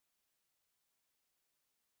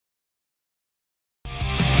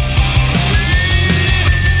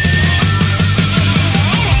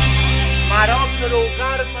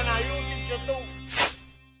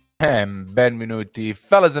Benvenuti,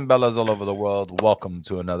 fellas and bellas all over the world. Welcome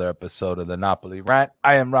to another episode of the Napoli Rant.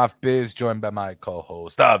 I am Raff Biz, joined by my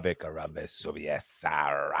co-host, Vicar Rafa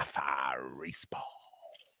Rispo.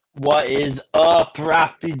 What is up,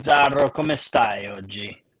 Raff Pizzarro? Come stai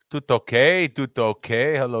oggi? Tutto okay, tutto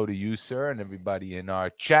okay. Hello to you, sir, and everybody in our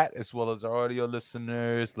chat, as well as our audio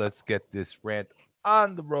listeners. Let's get this rant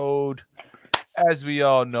on the road. As we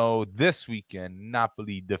all know, this weekend,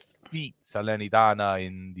 Napoli defeat Salernitana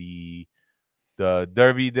in the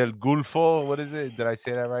Derby del Gulfo. What is it? Did I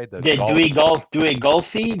say that right? Due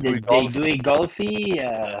Golfi?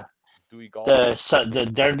 The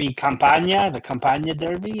Derby Campagna? The Campagna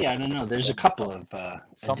Derby? I don't know. There's a couple of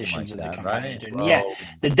editions like of the that, Campagna right? Derby. Yeah,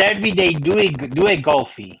 the Derby dei Due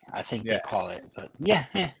Golfi, I think they call it. But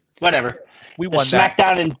whatever. We won the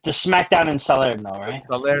Smackdown in Salerno, right? The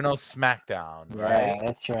Salerno Smackdown, right? Yeah,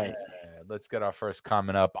 that's right. Let's get our first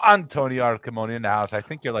comment up. Antonio Arcamoni in the house. I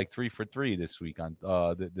think you're like 3 for 3 this week on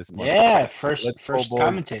this month. Yeah, first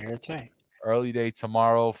commentator. That's right. Early day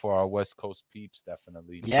tomorrow for our West Coast peeps,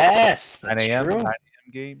 definitely. Yes, that's 9 a.m. true. 9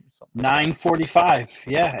 a.m. game. 9:45.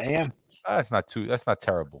 Yeah, a.m. That's not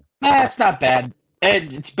terrible. It's not bad.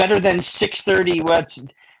 It's better than 6:30. Well, it's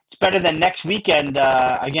better than next weekend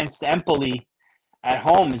against Empoli at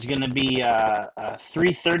home. It's going to be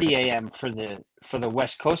 3:30 a.m. for the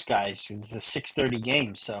West Coast guys. It's a 6:30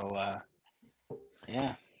 game. So,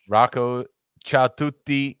 yeah. Rocco, ciao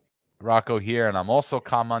tutti. Rocco here, and I'm also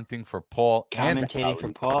commenting for Paul. Commentating for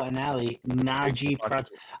Paul and Ali. Najee Prats.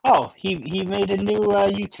 Oh, he made a new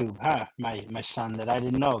YouTube, huh? My son that I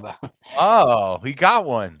didn't know about. Oh, he got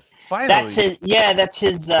one. Finally. That's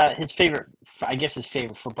his favorite. I guess his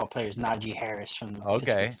favorite football player is Najee Harris from the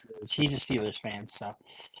Pittsburgh Steelers. He's a Steelers fan, so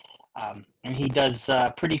and he does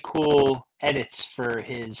pretty cool edits for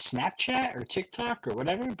his Snapchat or TikTok or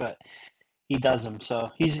whatever. But he does them, so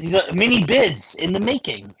he's a mini biz in the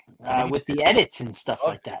making with the edits and stuff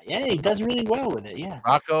like that. Yeah, he does really well with it. Yeah,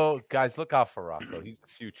 Rocco, guys, look out for Rocco. He's the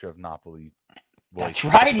future of Napoli. That's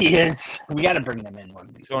right, he is. We got to bring them in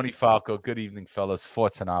one. Tony Falco, good evening, fellas.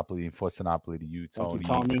 Forza Napoli and Forza Napoli to you, Tony.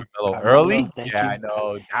 Early? I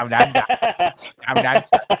know.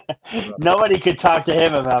 Nobody could talk to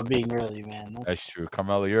him about being early, man. That's true.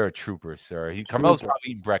 Carmelo, you're a trooper, sir. Carmelo's probably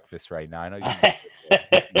eating breakfast right now. I know you're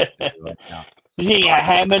Yeah,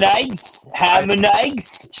 ham and eggs,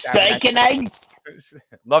 steak and eggs.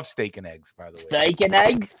 Love steak and eggs, by the way. Steak and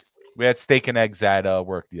eggs. We had steak and eggs at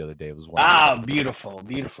work the other day. It was wonderful.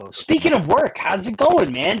 Beautiful. Speaking of work, how's it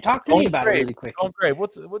going, man? Talk to me about it really quick. Going great. We're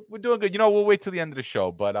doing good. We'll wait till the end of the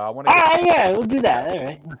show, but I want to. We'll do that. All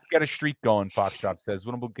right. Let's get a streak going. Foxtrot says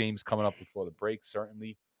winnable games coming up before the break.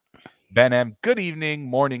 Certainly. Ben M. Good evening,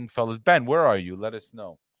 morning, fellas. Ben, where are you? Let us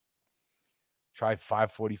know. Try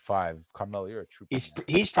 5:45. Carmelo, you're a trooper.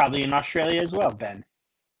 He's probably in Australia as well, Ben.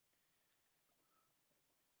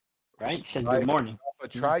 Right? He said good morning. But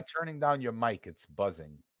try turning down your mic. It's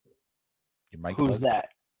buzzing. Your mic. Who's buzzing? That?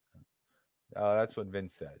 That's what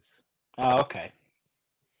Vince says. Oh, okay.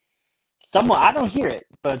 I don't hear it,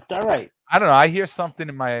 but all right. I don't know. I hear something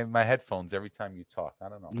in my headphones every time you talk. I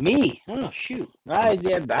don't know. Me? Oh shoot! I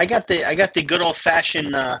got the good old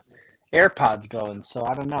fashioned AirPods going, so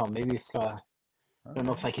I don't know. Maybe if I don't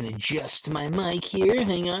know if I can adjust my mic here.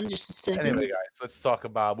 Hang on just a second. Anyway, guys, let's talk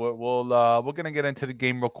about we're going to get into the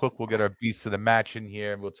game real quick. We'll get our beast of the match in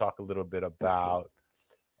here, and we'll talk a little bit about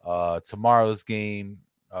tomorrow's game.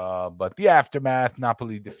 But the aftermath,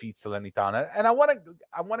 Napoli defeats Salernitana. And I want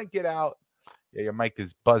to get out. Yeah, your mic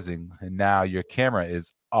is buzzing, and now your camera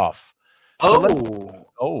is off. So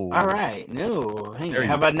all right. No, hang on.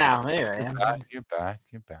 How about now? There I am. You're back.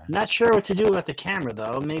 Not sure what to do about the camera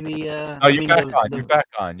though. Maybe. You're back on. You're back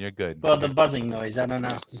on. You're good. Well, the buzzing noise. I don't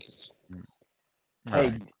know.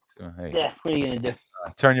 Hey. Yeah. What are you gonna do?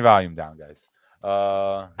 Turn your volume down, guys.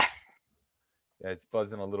 It's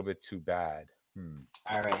buzzing a little bit too bad.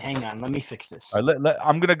 All right, hang on. Let me fix this. All right,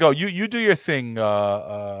 I'm gonna go. You do your thing,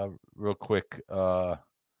 real quick.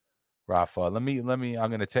 Rafa, let me. I'm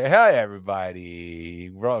gonna tell you, hey everybody,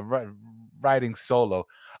 riding solo.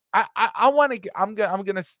 I want to. I'm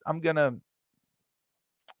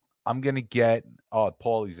gonna get. Oh,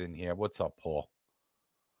 Paulie's in here. What's up, Paul?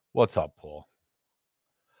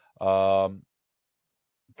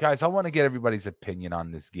 Guys, I want to get everybody's opinion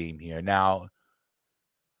on this game here. Now,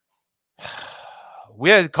 we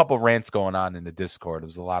had a couple rants going on in the Discord. It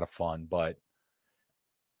was a lot of fun, but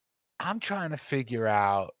I'm trying to figure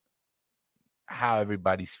out how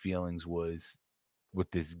everybody's feelings was with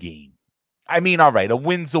this game. I mean, all right, a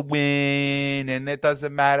win's a win, and it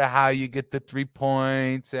doesn't matter how you get the 3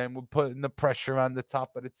 points, and we're putting the pressure on the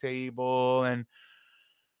top of the table. And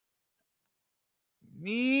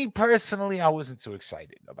Me personally, I wasn't too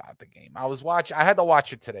excited about the game. I had to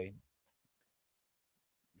watch it today.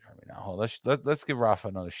 Now, hold. Let's give Rafa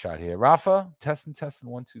another shot here. Rafa, testing,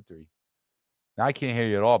 1, 2, 3. Now I can't hear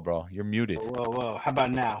you at all, bro. You're muted. Whoa. How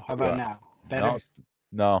about now? Better?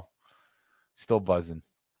 No, still buzzing.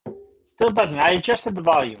 Still buzzing. I adjusted the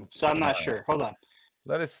volume, so I'm not sure. Hold on.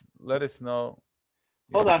 Let us know.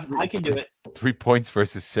 Hold on. I can do it. 3 points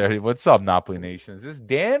versus Seri. What's up, Napoli Nation? Is this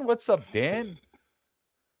Dan? What's up, Dan?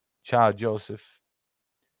 Ciao, Joseph.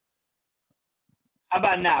 How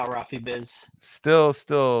about now, Rafi Biz?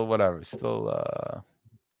 Still, whatever.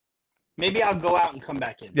 Maybe I'll go out and come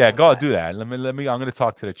back in. Yeah, go do that. Let me. I'm gonna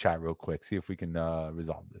talk to the chat real quick. See if we can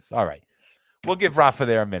resolve this. All right. We'll give Rafa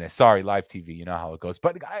there a minute. Sorry, live TV. You know how it goes.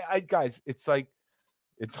 But I guys, it's like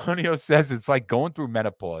Antonio says, it's like going through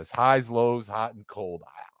menopause, highs, lows, hot and cold.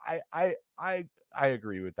 I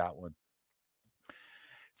agree with that one.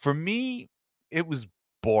 For me, it was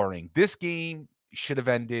boring. This game should have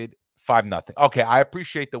ended 5-0. Okay, I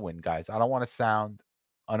appreciate the win, guys. I don't want to sound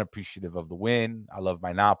unappreciative of the win. I love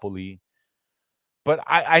my Napoli. But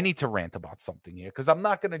I need to rant about something here because I'm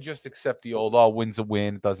not going to just accept the old, win's a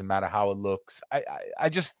win. It doesn't matter how it looks. I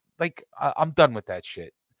just, I'm done with that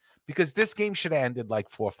shit. Because this game should have ended like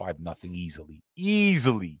 4-5-0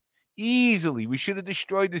 easily. We should have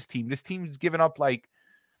destroyed this team. This team's given up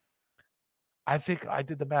I think I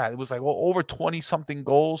did the math. It was like over 20-something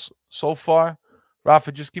goals so far.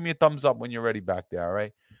 Rafa, just give me a thumbs up when you're ready back there, all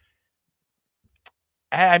right?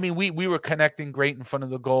 I mean, we were connecting great in front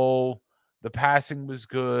of the goal. The passing was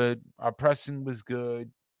good. Our pressing was good.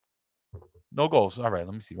 No goals. All right,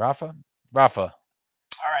 let me see. Rafa. All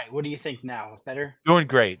right, what do you think now? Better? Doing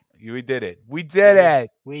great. We did it. We did it.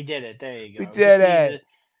 There you We go. did it.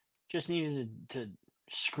 Just needed to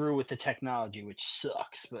screw with the technology, which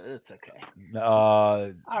sucks, but it's okay.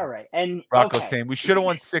 All right. And Rocco's saying we should have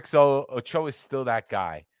won 6-0. Ochoa is still that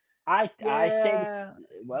guy. I say this.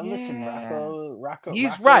 Well, listen, Rocco. He's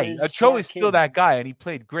Rocco right. Ochoa is still that guy, and he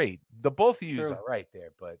played great. The both of you are right there,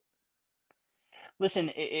 but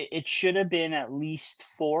listen, it should have been at least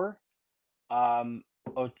 4. We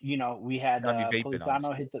had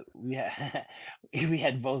Politano hit the we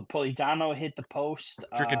had both Politano hit the post.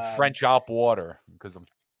 Drinking French Alp water because I'm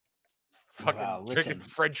fucking drinking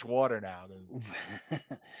French water now.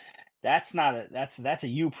 That's a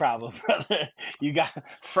you problem, brother. You got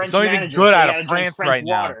French. It's only good out of France right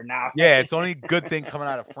now. Yeah, it's only good thing coming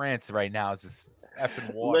out of France right now is this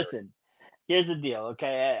effing water. Listen, here's the deal,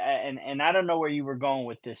 okay? And I don't know where you were going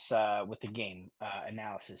with this with the game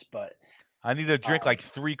analysis, but I need to drink like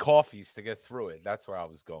 3 coffees to get through it. That's where I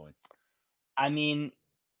was going. I mean,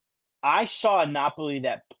 I saw a Napoli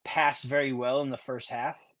that passed very well in the first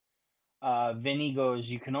half. Vinny goes,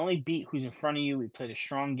 you can only beat who's in front of you. We played a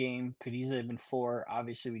strong game. Could easily have been 4.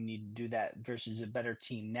 Obviously, we need to do that versus a better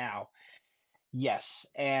team now. Yes.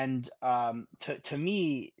 And to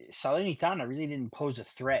me, Salernitana really didn't pose a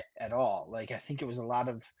threat at all. Like, I think it was a lot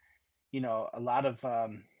of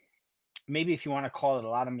maybe if you want to call it a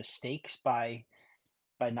lot of mistakes by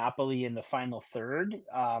Napoli in the final third.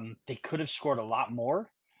 They could have scored a lot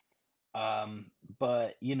more.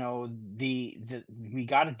 But we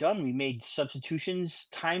got it done. We made substitutions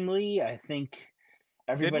timely. I think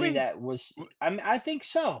everybody that was I think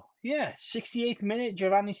so. Yeah. 68th minute,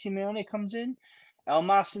 Giovanni Simeone comes in.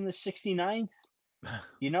 Elmas in the 69th.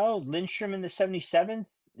 Lindstrom in the 77th.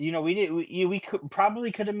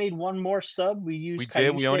 We could have made one more sub. We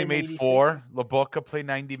did. We only made 4. Lobotka played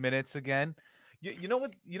 90 minutes again. You know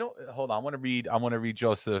what? Hold on. I want to read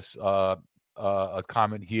Joseph's a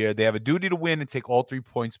comment here. They have a duty to win and take all 3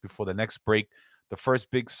 points before the next break. The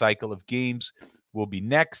first big cycle of games will be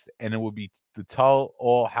next, and it will be to tell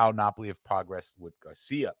all how Napoli have progressed with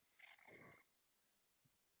Garcia.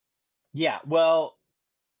 Yeah, well,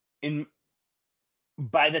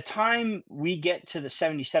 by the time we get to the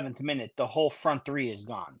 77th minute, the whole front 3 is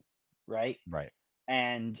gone, right? Right.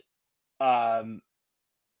 And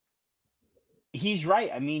he's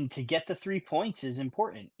right. I mean, to get the 3 points is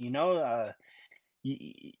important,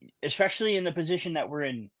 especially in the position that we're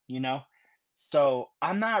in, So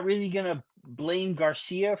I'm not really going to blame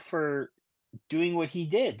Garcia for doing what he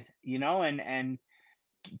did, and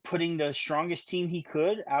putting the strongest team he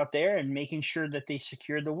could out there and making sure that they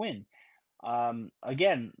secured the win.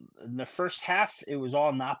 Again, in the first half, it was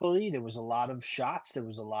all Napoli. There was a lot of shots. There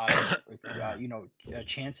was a lot of,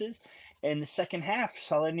 chances. In the second half,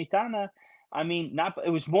 Salernitana, I mean,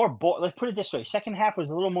 it was more. Let's put it this way: second half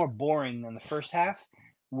was a little more boring than the first half,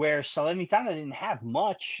 where Salernitana didn't have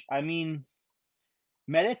much. I mean,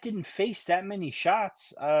 Meret didn't face that many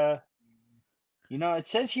shots. It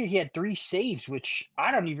says here he had 3 saves, which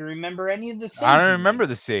I don't even remember any of the I saves don't he remember made.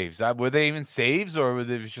 the saves. Were they even saves, or were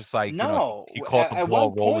they just like No, he caught the at ball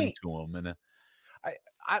one rolling point. to him, and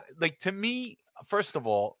I like to me. First of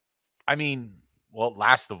all, I mean, well,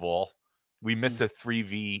 last of all, we missed Mm. a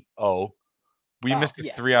 3v0. We Oh missed a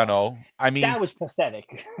yeah, 3-0. I mean, that was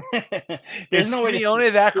pathetic. is there's no way to.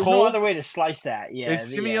 Simeone that There's no cold? other way to slice that. Is Yeah, yeah.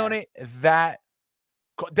 Simeone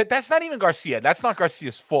that's not even Garcia. That's not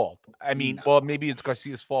Garcia's fault. I mean, No. well, maybe it's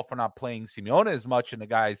Garcia's fault for not playing Simeone as much, and the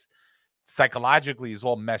guy's psychologically is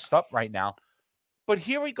all messed up right now. But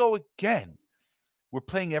here we go again. We're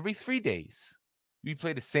playing every 3 days. We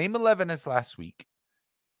play the same 11 as last week,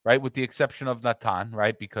 right? With the exception of Natan,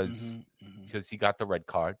 right? Because he got the red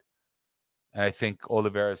card. And I think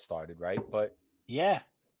Oliveira started, right? But Yeah.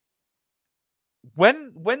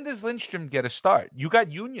 when does Lindstrom get a start? You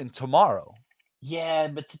got Union tomorrow. Yeah,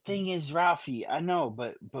 but the thing is, Ralphie, I know,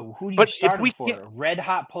 but who do you But if start him we for? can't, A red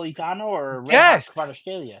hot Politano or a red hot yes,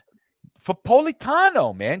 Kvaratskhelia? for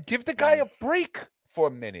Politano, man, give the guy Mm. a break for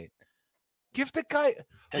a minute. Give the guy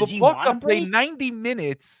Does he want a Lobotka play break? 90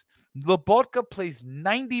 minutes. Lobotka plays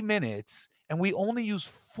 90 minutes, and we only use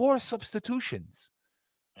 4 substitutions.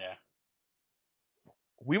 Yeah.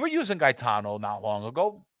 We were using Gaetano not long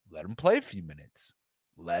ago. Let him play a few minutes.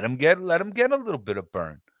 Let him get a little bit of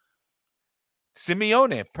burn.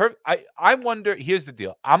 Simeone, I wonder. Here's the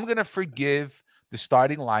deal. I'm gonna forgive the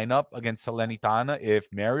starting lineup against Salernitana if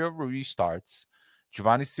Mario Rui starts,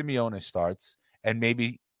 Giovanni Simeone starts, and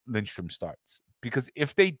maybe Lindstrom starts. Because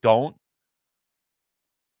if they don't,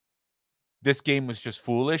 this game was just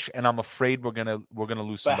foolish, and I'm afraid we're gonna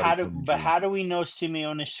lose But somebody to an injury. how do we know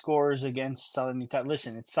Simeone scores against Salernitana?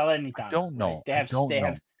 Listen, it's Salernitana, Don't right? know. I don't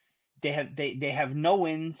know. They have no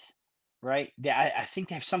wins, right? I think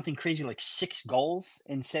they have something crazy like 6 goals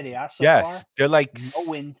in Serie A so Yes, far. they're like No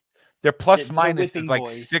wins. their plus They're minus is whipping like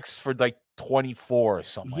boys. 6 for like 24 or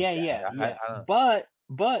something like Yeah, that. yeah, yeah. I don't.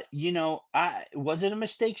 But I was it a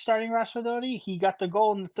mistake starting Raspadori? He got the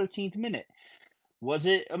goal in the 13th minute. Was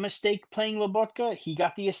it a mistake playing Lobotka? He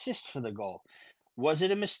got the assist for the goal. Was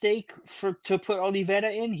it a mistake to put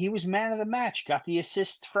Oliveira in? He was man of the match, got the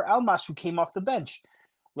assist for Almas, who came off the bench.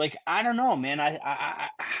 Like I don't know, man. I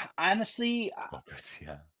honestly,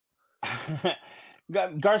 Garcia.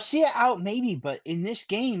 Garcia out maybe, but in this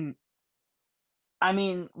game, I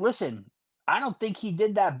mean, listen, I don't think he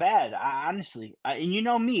did that bad. Honestly, and you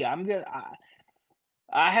know me, I'm good.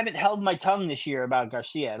 I haven't held my tongue this year about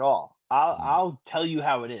Garcia at all. I'll tell you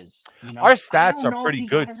how it is. Our I stats don't are know if pretty he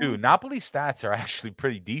got good it too. right. Napoli stats are actually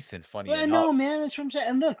pretty decent, funny Well, enough. no, man, that's what I'm saying.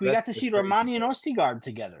 And look, we got to That's see crazy. Romani and Ostigard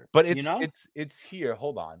together. But You know, it's here.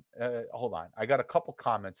 Hold on. Hold on. I got a couple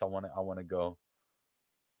comments I want to go.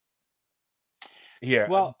 Here,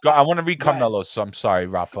 well, I want to read go ahead. Carmelo's, so I'm sorry,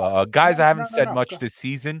 Rafa. No, Guys, I haven't no, no, said no. much this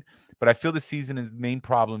season, but I feel the season is main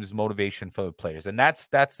problem is motivation for the players, and that's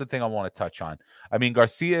the thing I want to touch on. I mean,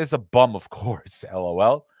 Garcia is a bum, of course,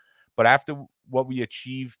 lol. But after what we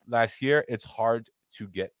achieved last year, it's hard to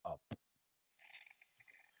get up.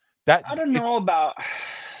 That I don't it's know about.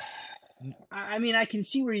 I mean, I can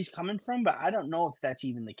see where he's coming from, but I don't know if that's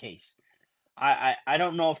even the case. I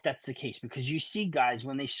don't know if that's the case because you see guys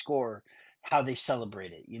when they score how they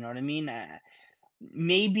celebrate it. You know what I mean?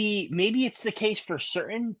 Maybe it's the case for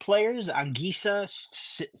certain players. Anguissa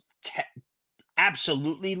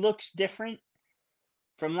absolutely looks different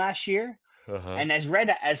from last year. uh-huh. And as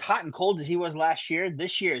hot and cold as he was last year,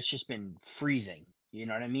 this year it's just been freezing. You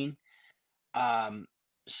know what I mean? Um,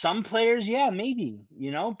 some players, yeah, maybe,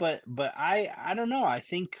 but I don't know. I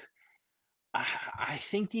think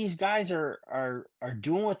these guys are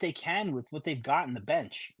doing what they can with what they've got in the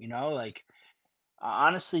bench. Like I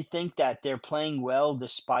honestly think that they're playing well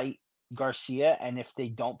despite Garcia, and if they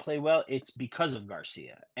don't play well, it's because of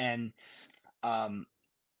Garcia. And um,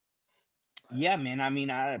 yeah, man. I mean,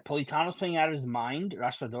 Politano's playing out of his mind.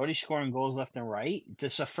 Raspadori scoring goals left and right.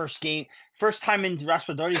 This is a first time in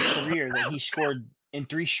Raspadori's career that he scored in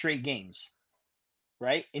 3 straight games.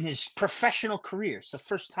 Right in his professional career, it's the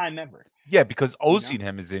first time ever. Yeah, because You know,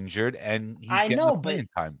 Osimhen is injured and he's I getting the know, but playing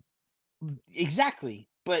time. exactly.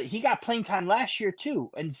 But he got playing time last year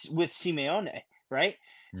too, and with Simeone, right?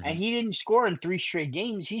 And Mhm. he didn't score in 3 straight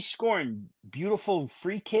games. He's scoring beautiful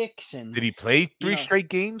free kicks, and Did he play you 3 know, straight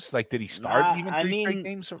games? Like, did he start even I 3 straight mean,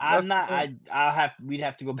 games I'm last not. year? We'd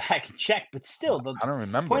have to go back and check. But still, the I don't point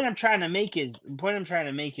remember. I'm trying to make is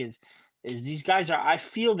these guys are. I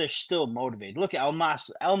feel they're still motivated. Look at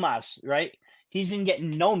Elmas, right? He's been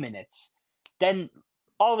getting no minutes. Then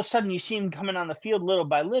all of a sudden, you see him coming on the field little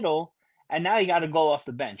by little, and now he got to go off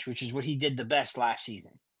the bench, which is what he did the best last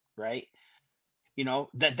season, right? You know,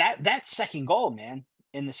 that second goal, man,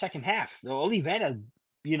 in the second half, the Oliveira,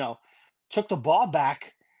 took the ball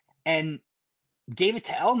back and gave it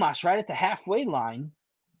to Elmas right at the halfway line.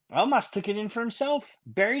 Elmas took it in for himself,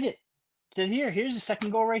 buried it. Said, here's the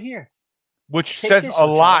second goal right here. Which Take says this, a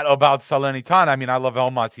Ochoa. lot about Salernitana. I mean, I love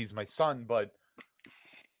Elmas. He's my son, but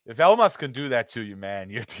if Elmas can do that to you, man,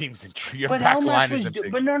 your team's in your back line is in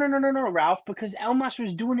big. But no, Ralph, because Elmas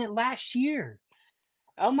was doing it last year.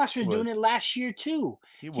 Elmas was doing it last year too.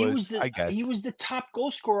 He was the top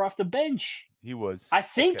goal scorer off the bench. He was. I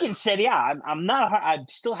think in Serie A. I'm not. I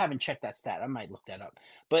still haven't checked that stat. I might look that up.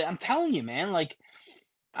 But I'm telling you, man. Like,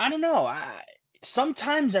 I don't know.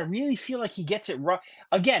 Sometimes I really feel like he gets it wrong.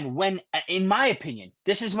 Again, in my opinion,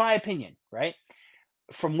 this is my opinion, right?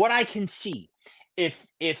 From what I can see, if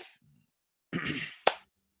if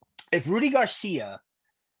Rudy Garcia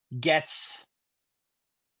gets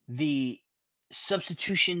the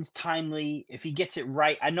substitutions timely, if he gets it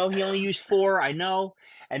right, I know he only used 4, I know,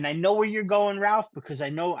 and I know where you're going, Ralph, because I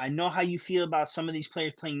know how you feel about some of these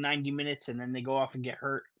players playing 90 minutes and then they go off and get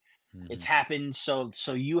hurt. It's happened, so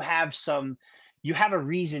you have a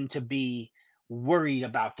reason to be worried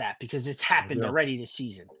about that because it's happened already this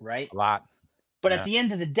season, right? A lot. But at the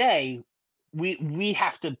end of the day, we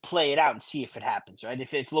have to play it out and see if it happens, right?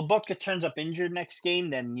 If Lobotka turns up injured next game,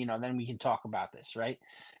 then then we can talk about this, right?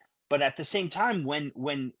 But at the same time,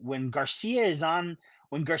 when Garcia is on,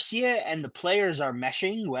 when Garcia and the players are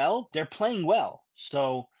meshing well, they're playing well.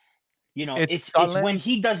 So, it's when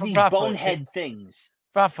he does these bonehead things.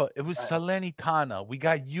 Rafa, it was Salernitana. We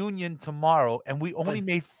got Union tomorrow, and we only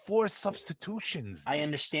made 4 substitutions. I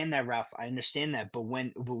understand that, Ralph. I understand that. But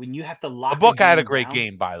when you have to lock the book had a great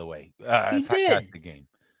game, by the way. He fantastic did. Game.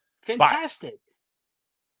 Fantastic.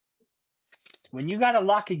 When you got to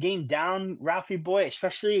lock a game down, Ralphie boy,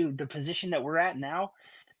 especially the position that we're at now,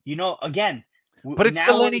 again. But it's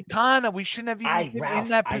Salernitana. We shouldn't have even been in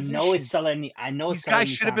that position. I know it's Salernitana. I know these guys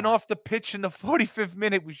should have been off the pitch in the 45th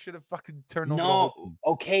minute. We should have fucking turned over the whole team.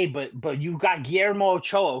 Okay, but you got Guillermo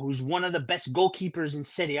Ochoa, who's one of the best goalkeepers in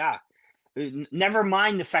Serie A. Never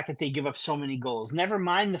mind the fact that they give up so many goals. Never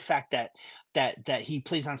mind the fact that he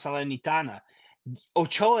plays on Salernitana.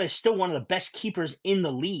 Ochoa is still one of the best keepers in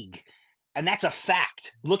the league. And that's a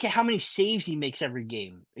fact. Look at how many saves he makes every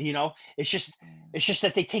game. It's just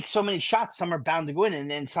that they take so many shots. Some are bound to go in, and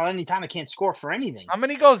then Salernitana can't score for anything. How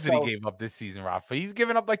many goals did he give up this season, Rafa? He's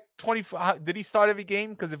given up like 20. Did he start every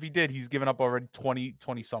game? Because if he did, he's given up already 20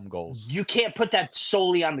 some goals. You can't put that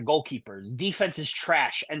solely on the goalkeeper. Defense is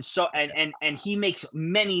trash, and and he makes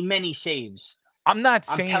many saves. I'm not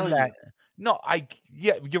saying that. No,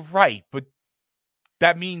 you're right, but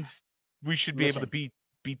that means we should be able to beat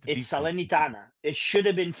the It's Salernitana. It should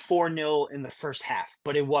have been 4-0 in the first half,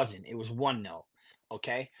 but it wasn't. It was 1-0.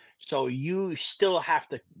 Okay? So you still have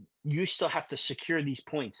to secure these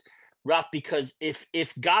points, Ralph, because if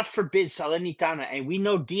God forbid Salernitana, and we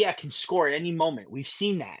know Dia can score at any moment. We've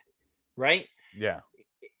seen that, right? Yeah.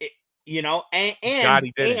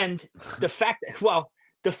 And the fact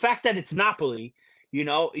that it's Napoli,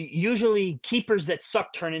 usually keepers that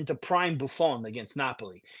suck turn into prime Buffon against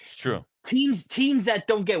Napoli. It's true. Teams that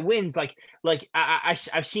don't get wins, like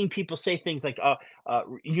I've seen people say things like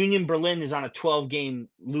Union Berlin is on a 12-game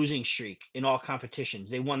losing streak in all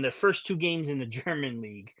competitions. They won their first 2 games in the German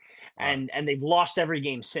league, and they've lost every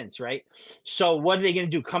game since, right? So what are they going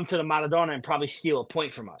to do? Come to the Maradona and probably steal a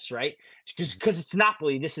point from us, right? Because it's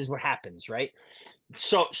Napoli, this is what happens, right?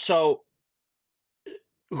 So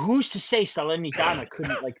who's to say Salernitana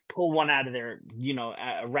couldn't pull one out of their,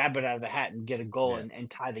 a rabbit out of the hat and get a goal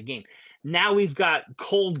and tie the game? Now we've got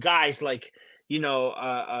cold guys like,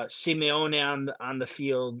 Simeone on the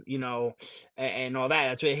field, and all that.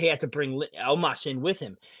 That's why he had to bring Elmas in with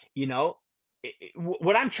him.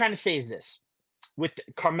 What I'm trying to say is this: with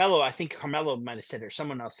Carmelo, I think Carmelo might have said it, or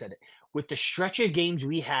someone else said it. With the stretch of games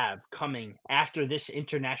we have coming after this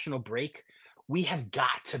international break, we have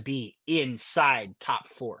got to be inside top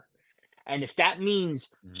 4. And if that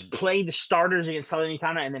means play the starters against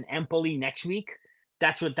Salernitana and then Empoli next week,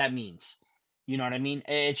 that's what that means. You know what I mean?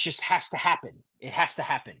 It just has to happen. It has to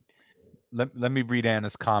happen. Let me read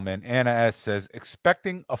Anna's comment. Anna S. says,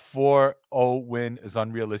 expecting a 4-0 win is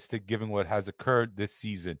unrealistic given what has occurred this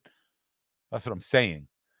season. That's what I'm saying.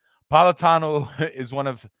 Politano is one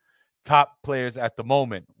of top players at the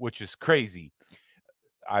moment, which is crazy.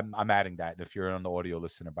 I'm adding that if you're on the audio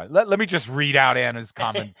listener. But let me just read out Anna's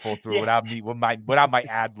comment full through without my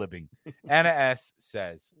ad-libbing. Anna S.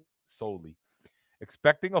 says solely,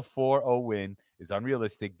 expecting a 4-0 win is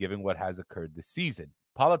unrealistic given what has occurred this season.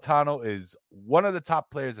 Politano is one of the top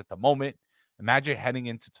players at the moment, Imagine heading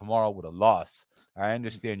into tomorrow with a loss. I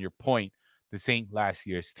understand your point. This ain't last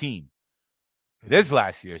year's team. It is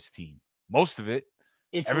last year's team. Most of it.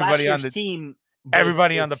 It's last Everybody on year's the team, but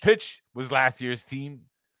everybody on the pitch was last year's team,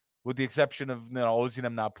 with the exception of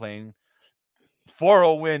Ozinem not playing.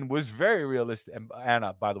 4-0 win was very realistic. And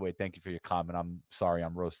Anna, by the way, thank you for your comment. I'm sorry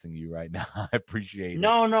I'm roasting you right now. I appreciate it.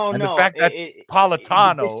 No. And the fact that This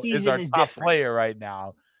Politano is season our is top different. player right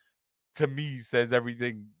now, to me, says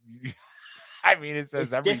everything. I mean, it says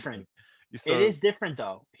It's everything. different. So, It is different,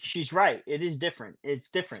 though. She's right. It is different. It's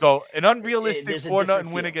different. So an unrealistic There's a 4-0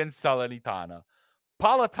 different win feel. against Salernitana.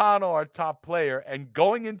 Politano, our top player, and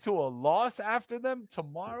going into a loss after them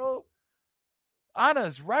tomorrow.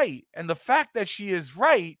 Anna's right. And the fact that she is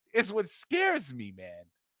right is what scares me, man.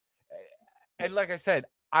 And like I said,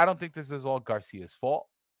 I don't think this is all Garcia's fault,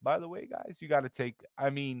 by the way, guys. You got to take, I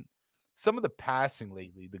mean, some of the passing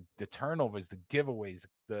lately, the turnovers, the giveaways,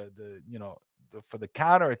 for the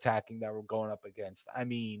counterattacking that we're going up against. I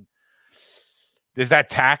mean, is that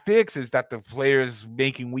tactics? Is that the players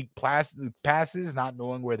making weak passes, not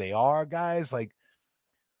knowing where they are, guys? Like,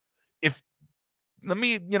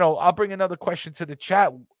 I'll bring another question to the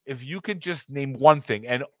chat. If you can just name one thing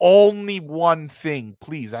and only one thing,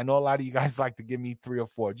 please. I know a lot of you guys like to give me 3 or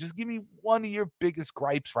 4. Just give me one of your biggest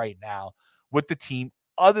gripes right now with the team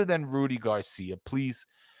other than Rudy Garcia. Please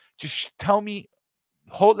just tell me.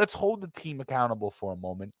 Let's hold the team accountable for a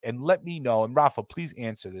moment and let me know. And Rafa, please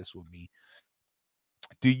answer this with me.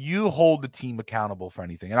 Do you hold the team accountable for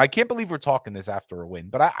anything? And I can't believe we're talking this after a win,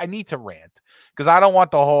 but I need to rant because I don't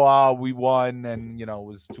want the whole, we won and, it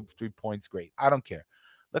was 2-3 points. Great. I don't care.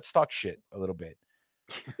 Let's talk shit a little bit.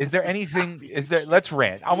 Is there anything? Let's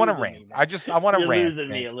rant. I want to rant. I want to rant. You're losing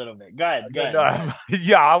me a little bit. Go ahead.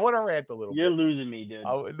 Yeah, I want to rant a little bit. You're losing me, dude.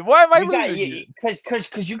 Why am I losing you?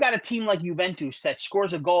 Because you got a team like Juventus that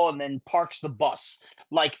scores a goal and then parks the bus.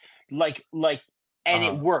 And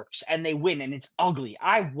it works and they win and it's ugly.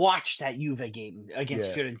 I watched that Juve game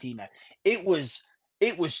against Fiorentina. It was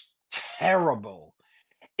terrible.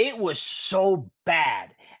 It was so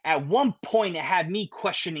bad. At one point, it had me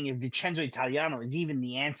questioning if Vincenzo Italiano is even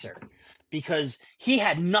the answer because he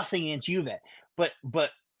had nothing against Juve. But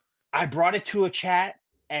I brought it to a chat,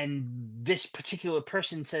 and this particular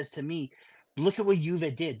person says to me, "Look at what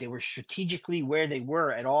Juve did. They were strategically where they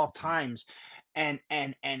were at all times." And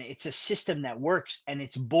it's a system that works, and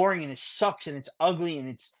it's boring, and it sucks, and it's ugly, and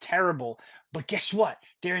it's terrible. But guess what?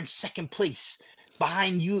 They're in second place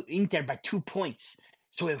behind you, Inter, by 2 points.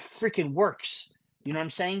 So it freaking works. You know what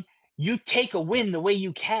I'm saying? You take a win the way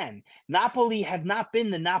you can. Napoli have not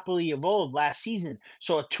been the Napoli of old last season.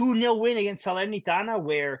 So a 2-0 win against Salernitana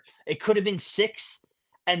where it could have been 6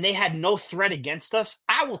 and they had no threat against us,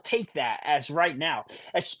 I will take that as right now,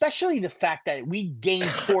 especially the fact that we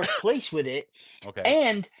gained 4th place with it. Okay.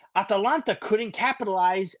 And Atalanta couldn't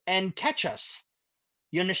capitalize and catch us.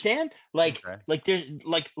 You understand? Like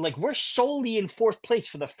we're solely in 4th place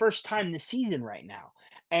for the first time this season right now.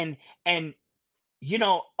 And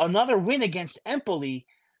another win against Empoli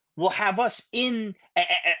will have us in.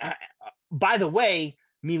 By the way,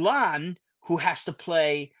 Milan, who has to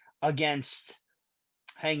play against.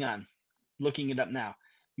 Hang on, looking it up now.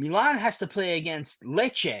 Milan has to play against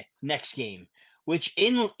Lecce next game, which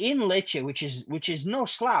in Lecce, which is no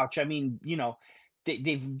slouch. I mean,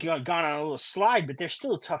 they've gone on a little slide, but they're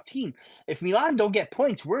still a tough team. If Milan don't get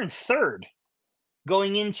points, we're in 3rd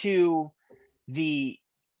going into the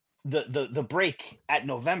break at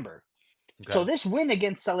November. Okay. So this win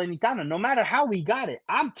against Salernitana, no matter how we got it,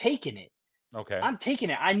 I'm taking it. Okay. I'm taking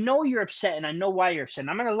it. I know you're upset, and I know why you're upset. And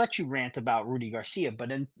I'm going to let you rant about Rudy Garcia,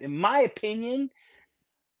 but in my opinion,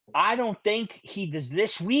 I don't think he does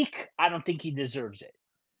this week. I don't think he deserves it.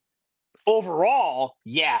 Overall,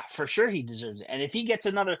 yeah, for sure he deserves it. And if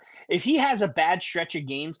he has a bad stretch of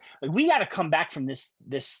games, like we got to come back from this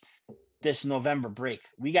November break.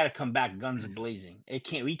 We got to come back guns blazing.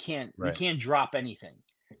 We can't drop anything.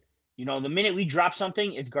 The minute we drop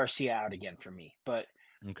something, it's Garcia out again for me. But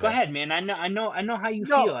go ahead, man. I know how you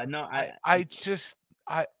feel. I know.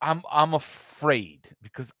 I'm afraid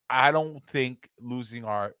because I don't think losing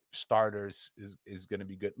our starters is going to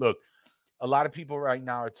be good. Look, a lot of people right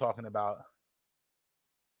now are talking about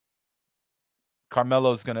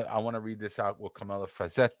Carmelo's going to, I want to read this out with Carmelo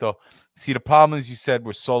Frazetto. See, the problem is you said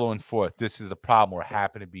we're solo in 4th. This is a problem. We're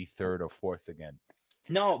happy to be 3rd or 4th again.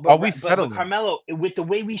 No, but Carmelo, with the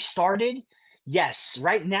way we started, yes.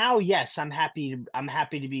 Right now, yes, I'm happy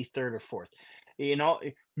to be 3rd or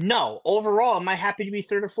 4th. No. Overall, am I happy to be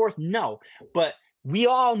 3rd or 4th? No. But we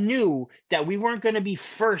all knew that we weren't going to be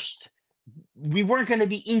first. We weren't going to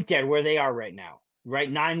be Inter where they are right now.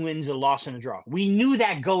 right? 9 wins, a loss, and a draw. We knew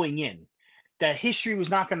that going in, that history was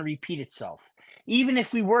not going to repeat itself. Even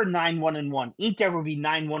if we were 9-1-1, Inter would be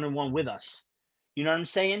 9-1-1 with us. You know what I'm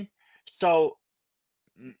saying? So,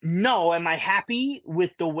 no, am I happy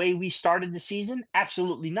with the way we started the season?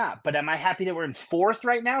 Absolutely not. But am I happy that we're in 4th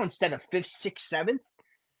right now instead of 5th, 6th, 7th,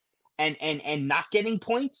 and not getting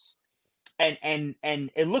points? And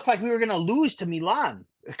it looked like we were going to lose to Milan.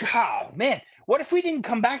 God, man, what if we didn't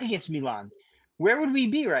come back against Milan? Where would we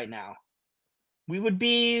be right now? We would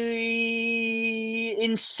be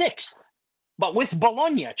in 6th, but with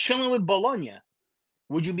Bologna, chilling with Bologna.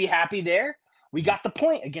 Would you be happy there? We got the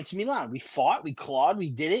point against Milan. We fought, we clawed, we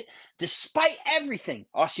did it. Despite everything,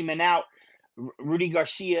 Osimhen out, Rudy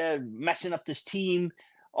Garcia messing up this team,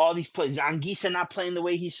 all these plays, Anguissa not playing the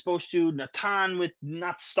way he's supposed to, Natan with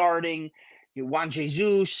not starting, Juan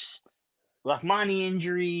Jesus, Rahmani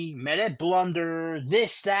injury, Meret blunder,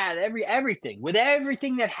 this, that, everything. With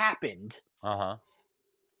everything that happened, will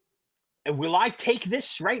I take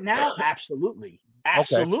this right now? Absolutely.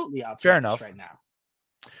 Absolutely, I'll take this right now.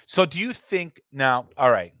 So do you think now,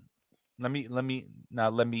 all right, let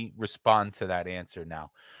me respond to that answer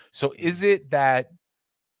now. So is it that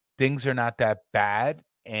things are not that bad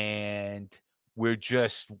and we're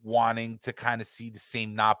just wanting to kind of see the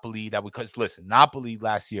same Napoli because listen, Napoli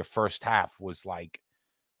last year, first half was like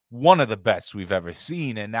one of the best we've ever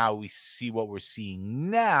seen. And now we see what we're seeing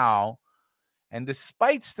now. And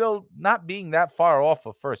despite still not being that far off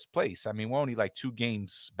of first place, I mean, we're only like 2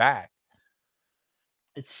 games back.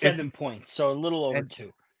 It's 7 points, so a little over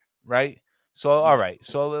 2. Right? So, all right.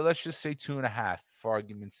 So let's just say 2.5 for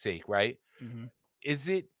argument's sake, right? Mm-hmm. Is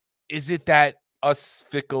it that us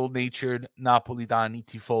fickle-natured Napolitani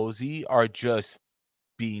Tifosi are just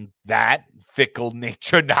being that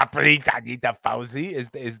fickle-natured Napolitani Tifosi?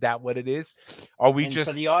 Is that what it is? Are we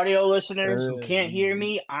for the audio listeners who can't hear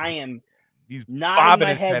me, I am nodding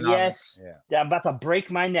my head yes. I'm about to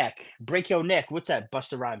break my neck. Break your neck. What's that?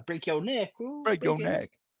 Busta Rhymes. Break your neck. Ooh, break your neck.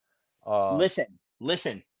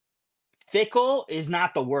 Listen. Fickle is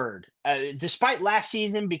not the word. Despite last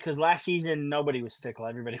season, because last season nobody was fickle.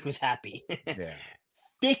 Everybody was happy. Yeah.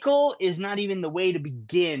 Fickle is not even the way to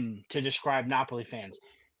begin to describe Napoli fans.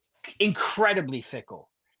 Incredibly fickle.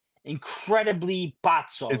 Incredibly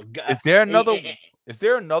pazzo. Is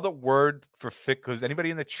there another word for fickle? Does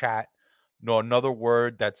anybody in the chat know another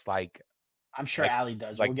word that's like? I'm sure Ali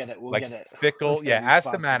does. We'll get it. We'll get it. Fickle. Yeah. Ask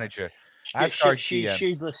the manager. Ask our GM.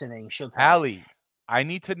 She's listening. She'll tell Ali, I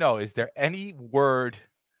need to know, is there any word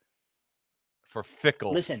for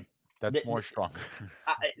fickle that's more strong?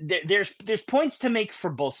 There's points to make for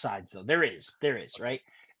both sides, though. There is, right?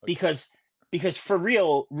 Because for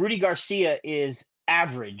real, Rudy Garcia is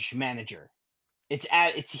average manager.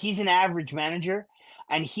 He's an average manager,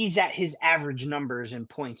 and he's at his average numbers and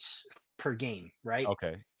points per game, right?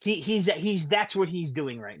 Okay. He's that's what he's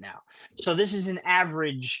doing right now. So this is an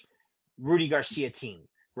average Rudy Garcia team,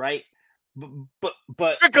 right? But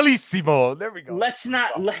Ficcalissimo. There we go. Let's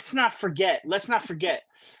not forget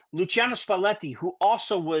Luciano Spalletti, who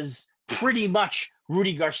also was pretty much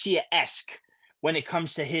Rudy Garcia-esque when it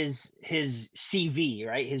comes to his CV,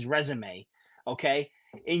 right? His resume. Okay.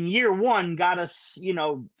 In year 1, got us,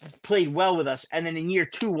 played well with us, and then in year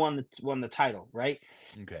 2 won the title, right?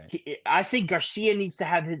 Okay. I think Garcia needs to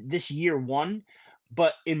have this year 1,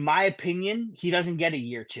 but in my opinion, he doesn't get a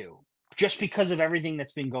year 2 just because of everything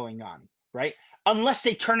that's been going on. Right? Unless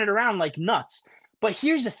they turn it around like nuts. But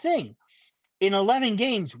here's the thing. In 11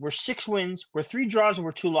 games, we're 6 wins, we're 3 draws, and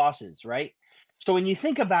we're 2 losses, right? So when you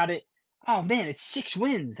think about it, oh man, it's 6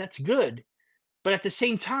 wins. That's good. But at the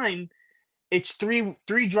same time, it's 3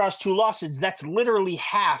 draws, 2 losses. That's literally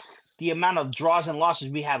half the amount of draws and losses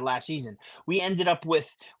we had last season. We ended up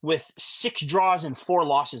with 6 draws and 4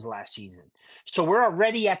 losses last season. So we're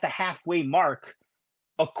already at the halfway mark,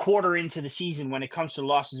 a quarter into the season when it comes to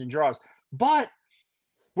losses and draws. But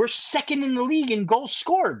we're second in the league in goals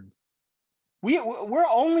scored. We're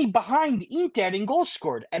only behind Inter in goals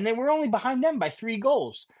scored, and then we're only behind them by 3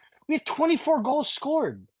 goals. We have 24 goals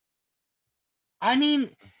scored. I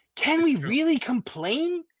mean, can we really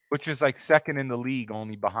complain? Which is like second in the league,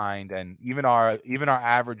 only behind, and even our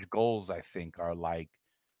average goals, I think, are like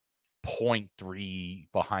 0.3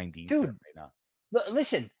 behind Inter right now.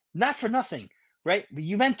 Listen, not for nothing, right? But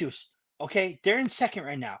Juventus, okay, they're in second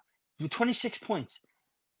right now with 26 points.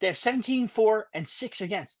 They have 17-4 and 6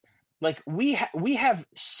 against. Like we have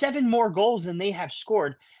 7 more goals than they have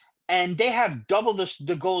scored, and they have double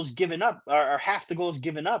the goals given up, or half the goals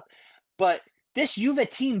given up. But this Juve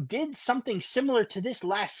team did something similar to this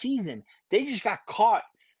last season. They just got caught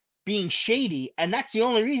being shady, and that's the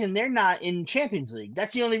only reason they're not in Champions League.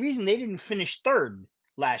 That's the only reason they didn't finish third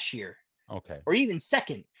last year. Okay. Or even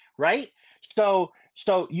second, right? So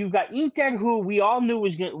you've got Inter, who we all knew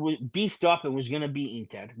was beefed up and was going to be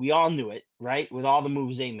Inter. We all knew it, right? With all the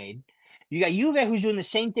moves they made. You got Juve, who's doing the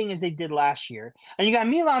same thing as they did last year. And you got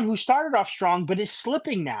Milan, who started off strong, but is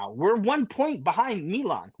slipping now. We're 1 point behind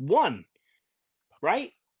Milan. One,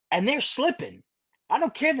 right? And they're slipping. I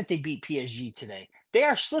don't care that they beat PSG today. They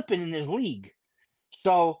are slipping in this league.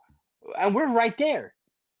 So, and we're right there.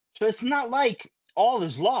 So it's not like all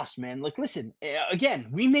is lost, man. Like, listen, again,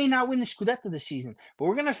 we may not win the Scudetto this season, but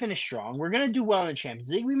we're going to finish strong. We're going to do well in the Champions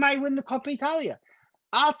League. We might win the Coppa Italia.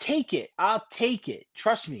 I'll take it. I'll take it.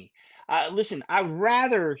 Trust me. Listen, I'd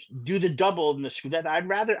rather do the double than the Scudetto. I'd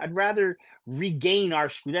rather regain our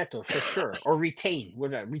Scudetto for sure, or retain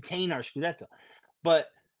our Scudetto. But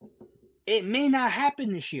it may not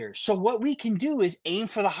happen this year. So what we can do is aim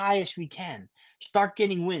for the highest we can. Start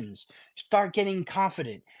getting wins. Start getting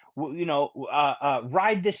confident.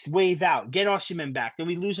 Ride this wave out. Get Osimhen back. Then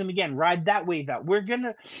we lose him again. Ride that wave out.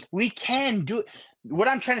 We can do it. What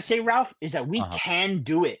I'm trying to say, Ralph, is that we can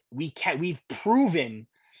do it. We've proven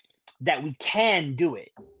that we can do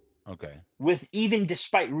it. Okay. Even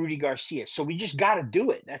despite Rudy Garcia. So we just got to do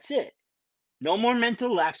it. That's it. No more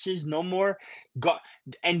mental lapses. No more.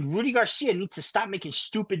 And Rudy Garcia needs to stop making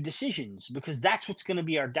stupid decisions, because that's what's going to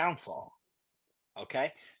be our downfall.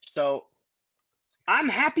 Okay. So I'm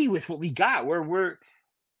happy with what we got.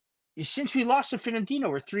 Since we lost to Fiorentina,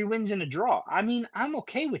 we're 3 wins and a draw. I mean, I'm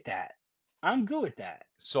okay with that. I'm good with that.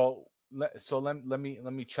 So let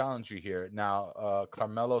me challenge you here. Now,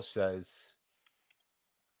 Carmelo says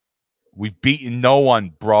we've beaten no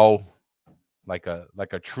one, bro. Like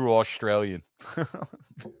a true Australian.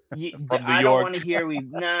 I don't want to hear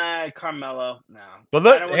Carmelo. No. But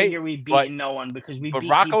look, I don't want to hear we beaten no one, because we beat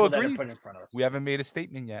people that are put in front of us. We haven't made a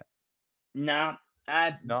statement yet. No.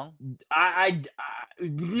 No.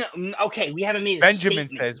 No. Okay, we haven't made a Benjamin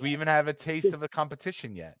statement says yet. we even have a taste of a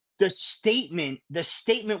competition yet. The statement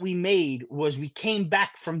we made was we came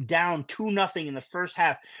back from down 2-0 in the first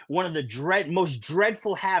half. One of the most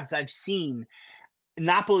dreadful halves I've seen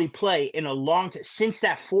Napoli play in a long time, since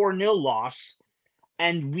that 4-0 loss,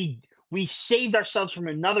 and we saved ourselves from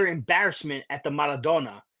another embarrassment at the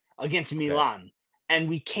Maradona against Milan, and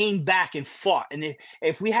we came back and fought. And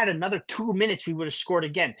if we had another 2 minutes, we would have scored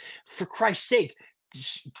again. For Christ's sake,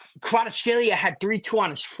 Kvaratskhelia had 3-2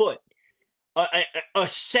 on his foot, a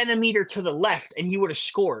centimeter to the left, and he would have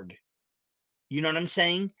scored. You know what I'm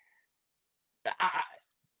saying?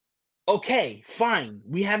 Okay, fine.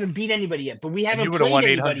 We haven't beat anybody yet, but we haven't played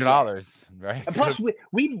anybody yet. $800, right? And plus,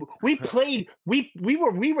 we played. We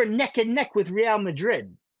were neck and neck with Real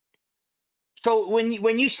Madrid. So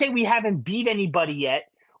when you say we haven't beat anybody yet,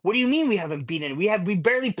 what do you mean we haven't beat any? We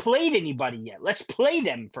barely played anybody yet. Let's play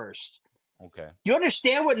them first. Okay. You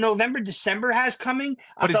understand what November, December has coming?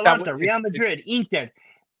 Atalanta, Real Madrid, Inter,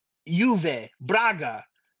 Juve, Braga,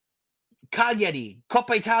 Cagliari,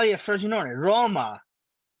 Coppa Italia, Frosinone, Roma,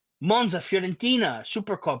 Monza, Fiorentina,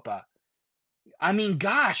 Supercoppa. I mean,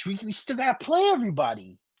 gosh, we still got to play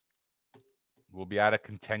everybody. We'll be out of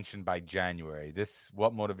contention by January.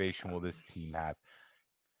 What motivation will this team have?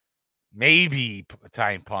 Maybe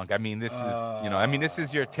Time Punk. I mean, this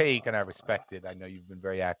is your take, and I respect it. I know you've been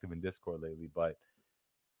very active in Discord lately, but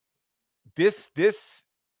this is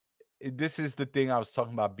the thing I was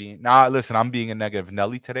talking about being. Now, listen, I'm being a negative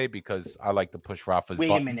Nelly today because I like to push Rafa's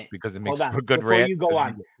buttons because it makes for a good before rant. You go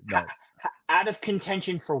on. Out of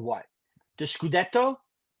contention for what? The Scudetto?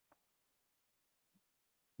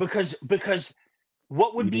 Because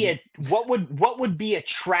what would be a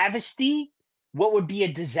travesty? What would be a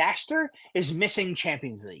disaster is missing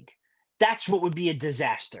Champions League. That's what would be a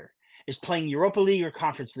disaster, is playing Europa League or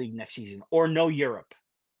Conference League next season, or no Europe.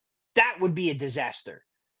 That would be a disaster.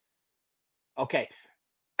 Okay,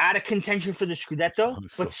 out of contention for the Scudetto,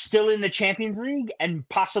 but still in the Champions League and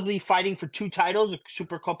possibly fighting for 2 titles, a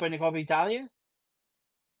Supercoppa and a Coppa Italia?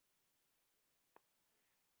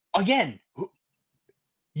 Again,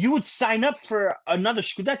 you would sign up for another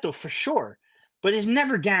Scudetto for sure, but it's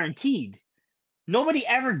never guaranteed. Nobody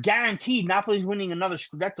ever guaranteed Napoli's winning another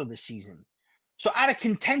Scudetto this season. So out of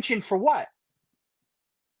contention for what?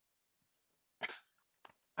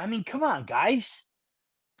 I mean, come on, guys.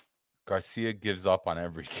 Garcia gives up on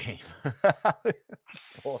every game.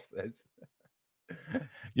 Paul says.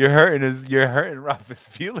 You're hurting Rafa's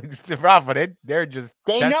feelings to Rafa. They're just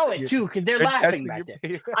they know it too, because they're laughing back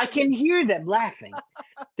there. I can hear them laughing.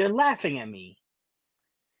 They're laughing at me.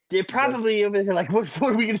 They're probably over there like, what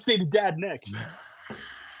are we gonna say to Dad next?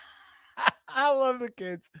 I love the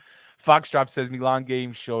kids. Foxtrot says Milan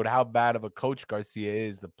game showed how bad of a coach Garcia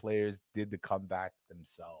is. The players did the comeback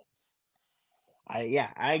themselves. I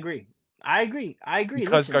agree.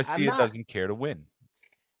 Because Listen, I'm Garcia not. doesn't care to win.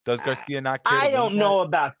 Does I, Garcia not care to I win, don't guys? know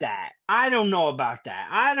about that. I don't know about that.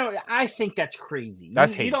 I don't. I think that's crazy.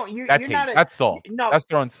 That's You hate. don't. That's You're hate. not a. That's salt. No. That's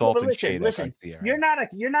throwing No, salt but and listen, shade at listen. Garcia. Right You're now. not a.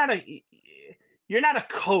 You're not a. You're not a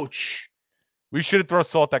coach. We should throw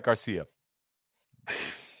salt at Garcia.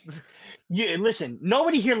 You listen.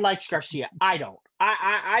 Nobody here likes Garcia. I don't.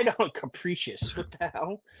 I don't. Capricious. What the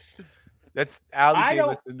hell? That's Ali I gave don't.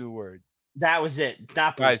 us a new word. That was it.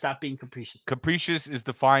 Napoli, Guys, stop being capricious. Capricious is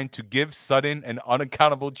defined to give sudden and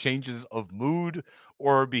unaccountable changes of mood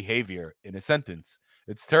or behavior in a sentence.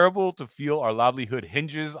 It's terrible to feel our livelihood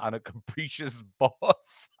hinges on a capricious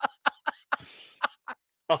boss.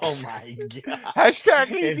 Oh my god.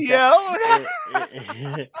 Hashtag If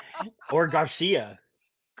VDL. or Garcia.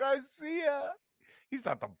 Garcia. He's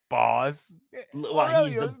not the boss. Well,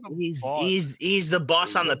 he's Aurelio's the boss. he's the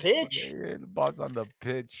boss on the pitch. Yeah, the boss on the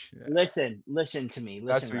pitch. Yeah. Listen to me.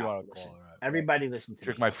 That's Listen, what you Ralph, want to listen. call it. Right? Everybody listen to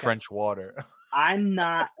Drink me. my okay? French water. I'm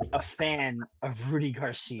not a fan of Rudy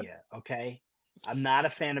Garcia, okay? I'm not a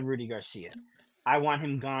fan of Rudy Garcia. I want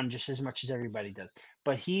him gone just as much as everybody does.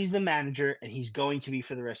 But he's the manager and he's going to be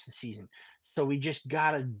for the rest of the season. So we just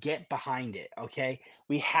got to get behind it, okay?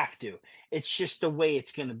 We have to. It's just the way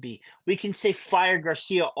it's going to be. We can say fire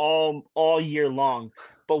Garcia all year long,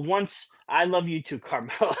 but once I love you too,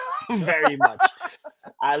 Carmelo, very much.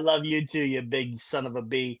 I love you too, you big son of a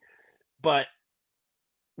bee. But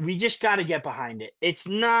we just got to get behind it. It's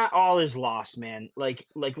not all is lost, man. Like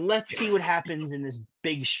let's see what happens in this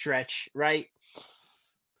big stretch, right?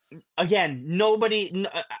 Again,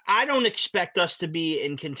 I don't expect us to be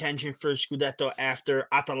in contention for Scudetto after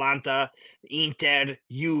Atalanta, Inter,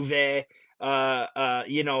 Juve, Cagliari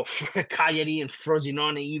and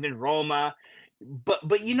Frosinone, even Roma.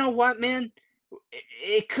 But you know what, man?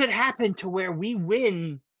 It could happen to where we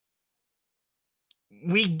win.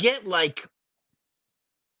 We get like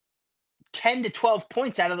 10 to 12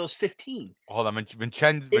 points out of those 15. Hold on,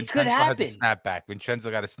 Vincenzo could has a happen. snapback.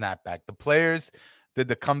 Vincenzo got a snapback. The players did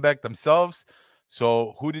the comeback themselves.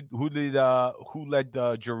 So who led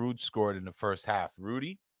Giroud scored in the first half?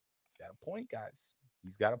 Rudy got a point, guys.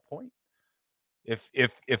 He's got a point. If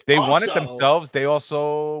they won it themselves, they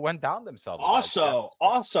also went down themselves.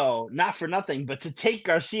 Also, not for nothing, but to take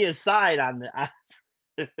Garcia's side on the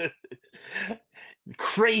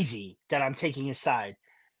crazy that I'm taking his side.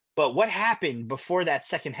 But what happened before that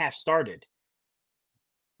second half started?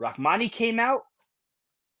 Rahmani came out.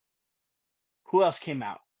 Who else came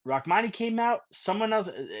out? Rahmani came out. Someone else.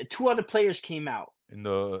 Two other players came out. In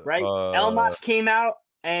the right, Elmas came out,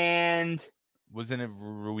 and wasn't it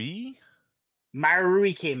Rui? Mario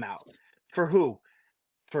Rui came out. For who?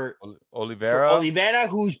 For Oliveira. For Oliveira,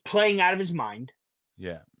 who's playing out of his mind.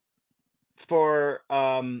 Yeah. For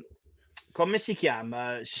come si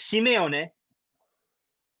chiama? Simeone.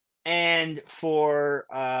 And for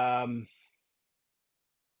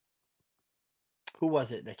who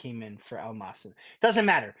was it that came in for Elmas? Doesn't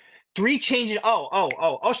matter. 3 changes.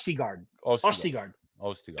 Ostigard.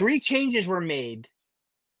 3 changes were made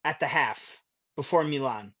at the half before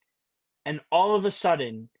Milan. And all of a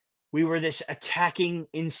sudden, we were this attacking,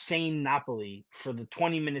 insane Napoli for the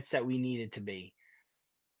 20 minutes that we needed to be.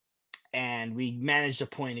 And we managed a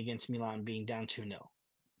point against Milan being down 2-0,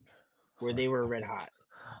 where they were red hot.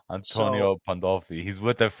 Antonio Pandolfi. He's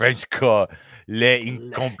with the French call Les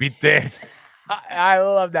Incompetents. I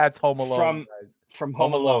love that. It's Home Alone. From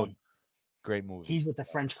Home Alone. Great movie. He's with the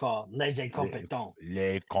French call Les Incompetents.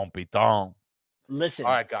 Les Competents. Listen.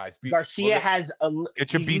 All right, guys. Garcia has a.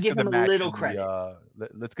 Get your beast of the match. A little credit.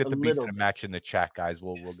 Let's get the beast of the match in the chat, guys.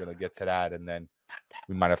 We're gonna get to that, and then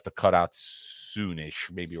we might have to cut out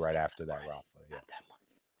soonish, maybe right after that, Rafa. Yeah.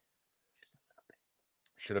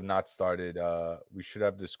 Should have not started. We should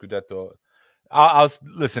have the Scudetto. I'll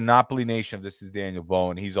listen. Napoli Nation. This is Daniel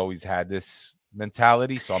Bowen. He's always had this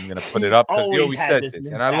mentality, so I'm gonna put it up because he always says this,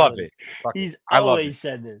 and I love it. He's always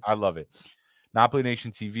said this. I love it. Napoli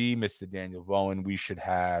Nation TV, Mr. Daniel Bowen. We should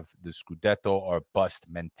have the Scudetto or bust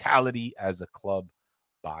mentality as a club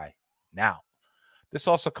by now. This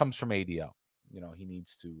also comes from ADL. He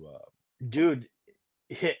needs to. Dude,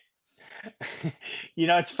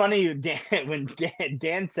 it's funny when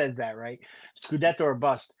Dan says that, right? Scudetto or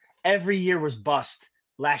bust. Every year was bust.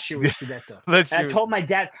 Last year was Scudetto. I told my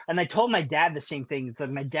dad the same thing. It's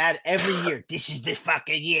like my dad every year. This is the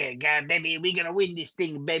fucking year, God, baby. We're gonna win this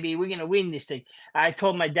thing, baby. We're gonna win this thing. I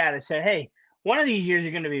told my dad. I said, hey, one of these years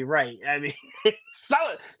you're going to be right. I mean,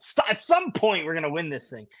 at some point we're going to win this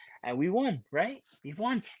thing, and we won, right? We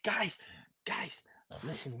won, guys.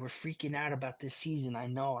 Listen, we're freaking out about this season. I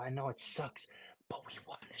know it sucks, but we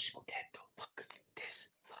won the Scudetto. Look at this.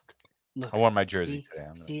 Look. I wore my jersey today.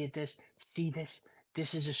 See this.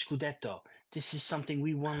 This is a Scudetto. This is something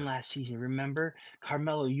we won last season. Remember,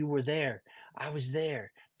 Carmelo, you were there. I was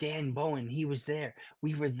there. Dan Bowen, he was there.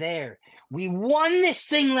 We were there. We won this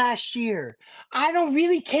thing last year. I don't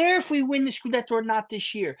really care if we win the Scudetto or not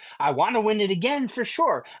this year. I want to win it again for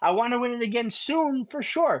sure. I want to win it again soon for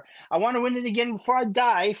sure. I want to win it again before I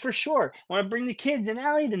die for sure. I want to bring the kids and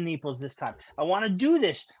Allie to Naples this time. I want to do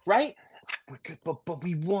this, right? But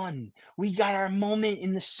we won. We got our moment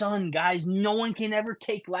in the sun, guys. No one can ever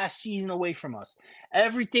take last season away from us.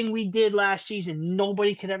 Everything we did last season,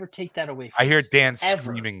 nobody could ever take that away from us. I hear Dan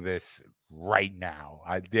screaming this right now.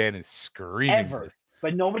 Dan is screaming this.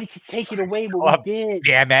 But nobody could take it away, but we did.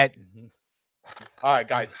 Damn it. All right,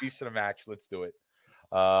 guys, beast of the match. Let's do it.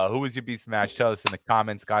 Who was your beast of the match? Tell us in the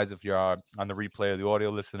comments, guys. If you're on the replay or the audio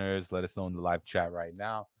listeners, let us know in the live chat right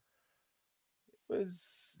now.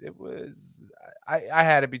 I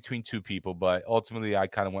had it between two people, but ultimately I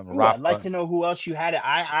kind of went with Raff. I'd like to know who else you had it.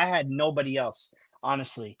 I had nobody else,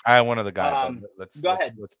 honestly. I had one of the guys. Go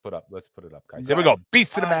ahead. Let's put it up, guys. Here we go.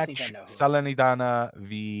 Beast of the match. Salernitana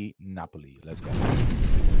v Napoli. Let's go.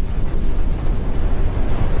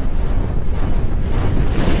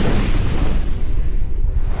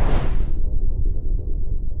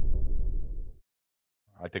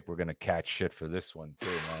 I think we're gonna catch shit for this one too,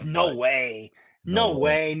 man. No way. No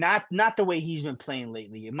way. Not the way he's been playing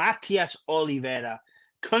lately. Matias Oliveira,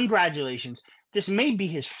 congratulations. This may be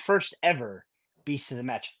his first ever beast of the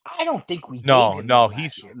match. I don't think we No,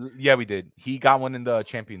 we did. He got one in the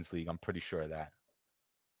Champions League. I'm pretty sure of that.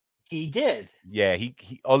 He did. Yeah, he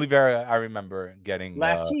Oliveira, I remember getting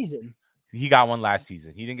last season. He got one last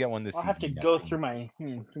season. He didn't get one this season. I'll have to go through my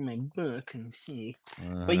book and see.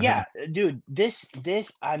 But yeah, dude, this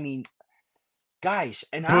I mean, guys,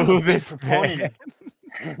 and I'm a big proponent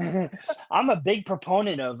I'm a big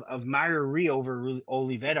proponent of Mario Rui over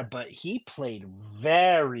Oliveira, but he played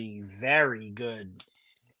very, very good.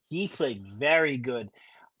 He played very good.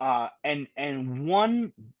 And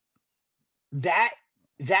one that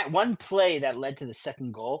one play that led to the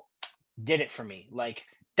second goal did it for me. Like,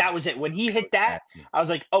 that was it. When he hit that, I was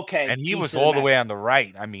like, okay. And he was all the way on the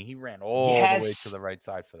right. I mean, he ran all the way to the right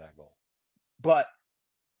side for that goal. But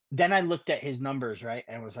then I looked at his numbers, right?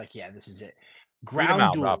 And was like, yeah, this is it.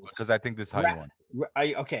 Ground duels. Because I think this is how you won.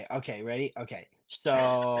 Okay, ready? Okay.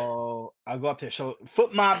 So I'll go up there. So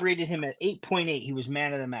Foot Mob rated him at 8.8. He was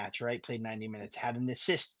man of the match, right? Played 90 minutes, had an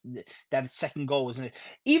assist. That second goal was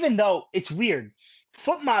even though it's weird.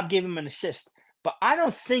 Foot Mob gave him an assist, but I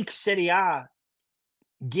don't think Serie A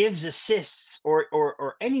gives assists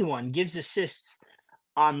or anyone gives assists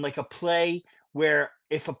on like a play where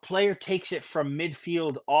if a player takes it from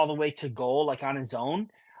midfield all the way to goal, like on his own,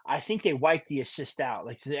 I think they wipe the assist out,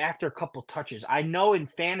 like after a couple touches. I know in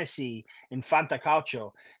fantasy, in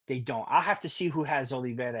Fantacalcio, they don't. I'll have to see who has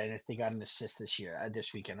Oliveira and if they got an assist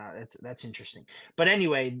this weekend. That's interesting. But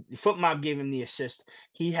anyway, Foot Mob gave him the assist.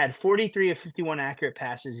 He had 43 of 51 accurate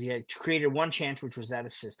passes. He had created one chance, which was that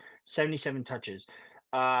assist. 77 touches.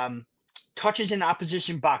 Touches in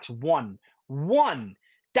opposition box, one.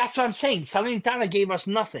 That's what I'm saying. Salernitana gave us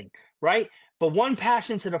nothing, right? But one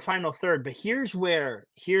pass into the final third. But here's where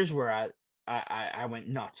I went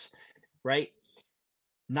nuts, right?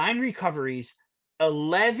 9 recoveries,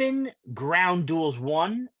 11 ground duels,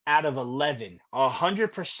 1 out of 11,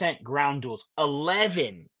 100% ground duels,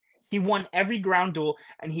 11. He won every ground duel,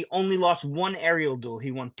 and he only lost 1 aerial duel.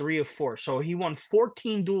 He won 3 of 4, so he won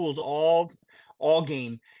 14 duels all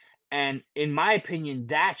game. And in my opinion,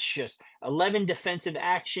 that's just 11 defensive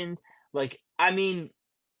actions. Like, I mean,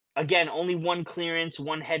 again, only 1 clearance,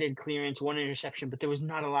 1 headed clearance, 1 interception, but there was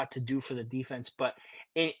not a lot to do for the defense. But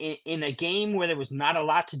in a game where there was not a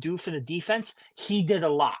lot to do for the defense, he did a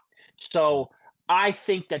lot. So I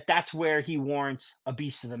think that's where he warrants a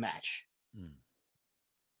beast of the match.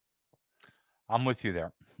 I'm with you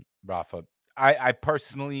there, Rafa. I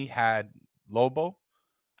personally had Lobo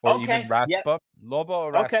or even Raspa. Yep. Lobo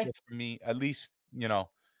or Raspa for me, at least,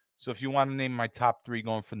 So if you want to name my top 3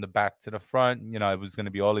 going from the back to the front, it was going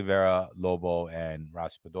to be Oliveira, Lobo, and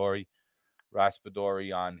Raspadori.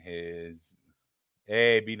 Raspadori on his.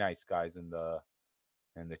 Hey, be nice, guys, in the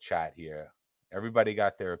chat here. Everybody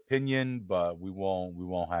got their opinion, but we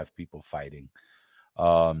won't have people fighting.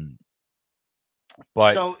 But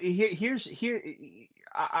so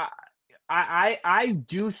I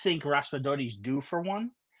do think Raspadori's due for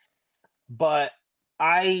one, but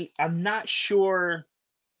I'm not sure.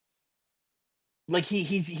 Like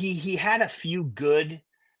he had a few good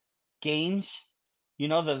games. You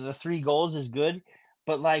know, the 3 goals is good,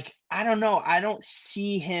 but like I don't know, I don't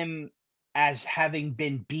see him as having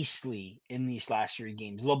been beastly in these last 3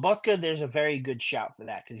 games. Lobotka, there's a very good shout for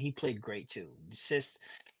that because he played great too. Assist,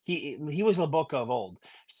 he was Lobotka of old,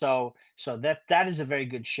 so that is a very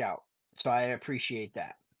good shout. So I appreciate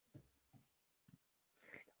that.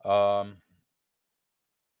 I'll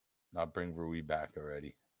bring Rui back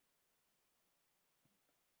already.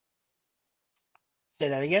 Say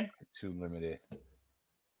that again. Too limited.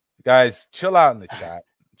 Guys, chill out in the chat.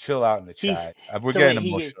 Chill out in the He chat. We're so getting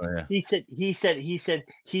wait, emotional here. he said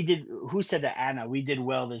he did. Who said that? Anna, we did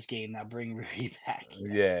well this game. Now bring Rui back.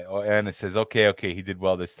 Yeah. Oh, Anna says, okay, he did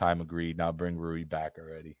well this time. Agreed. Now bring Rui back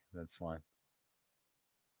already. That's fine.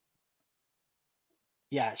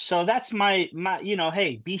 Yeah, so that's my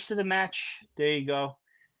hey, beast of the match. There you go.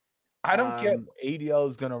 I don't get ADL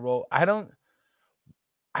is gonna roll. I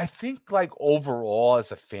think like overall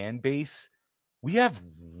as a fan base, we have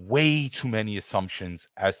way too many assumptions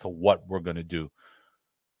as to what we're gonna do.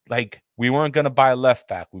 Like we weren't gonna buy a left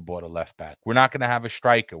back, we bought a left back. We're not gonna have a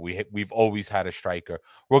striker. We've always had a striker.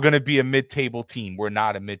 We're gonna be a mid-table team. We're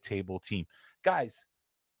not a mid-table team, guys.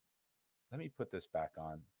 Let me put this back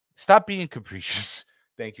on. Stop being capricious.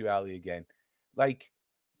 Thank you, Ali, again. Like,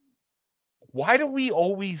 why do we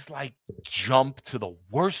always like jump to the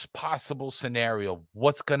worst possible scenario of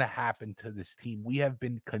what's going to happen to this team? We have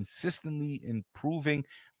been consistently improving.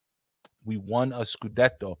 We won a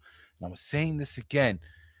Scudetto. And I was saying this again.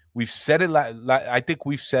 We've said it. I think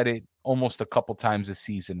we've said it almost a couple times this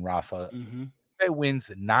season, Rafa. Mm-hmm. It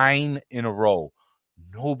wins 9 in a row.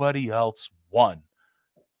 Nobody else won.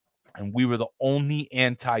 And we were the only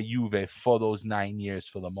anti-Juve for those 9 years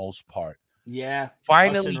for the most part. Yeah.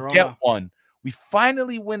 Finally get one. We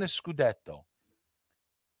finally win a Scudetto.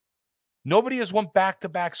 Nobody has won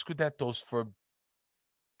back-to-back Scudettos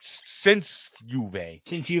since Juve.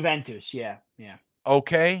 Since Juventus, yeah.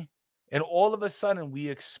 Okay? And all of a sudden, we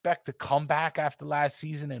expect to come back after last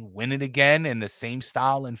season and win it again in the same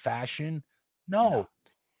style and fashion? No.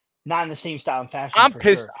 Not in the same style and fashion. I'm for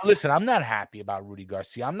pissed. Sure. Listen, I'm not happy about Rudy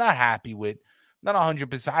Garcia. I'm not happy with, not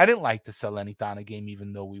 100%. I didn't like the Salernitana game,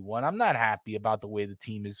 even though we won. I'm not happy about the way the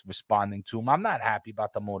team is responding to him. I'm not happy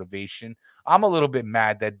about the motivation. I'm a little bit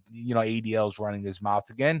mad that, ADL is running his mouth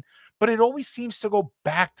again, but it always seems to go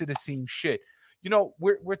back to the same shit.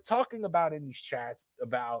 We're talking about in these chats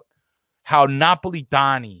about how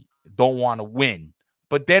Napolitani don't want to win,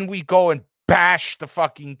 but then we go and bash the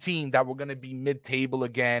fucking team that we're going to be mid-table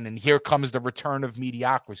again, and here comes the return of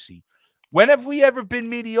mediocrity. When have we ever been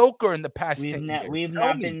mediocre in the past 10 years? We've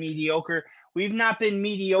not been mediocre. We've not been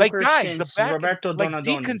mediocre since Roberto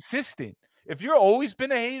Donadoni. Be consistent. If you're always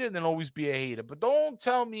been a hater, then always be a hater. But don't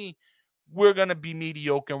tell me we're going to be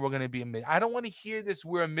mediocre and we're going to be a mid. I don't want to hear this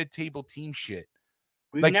we're a mid-table team shit.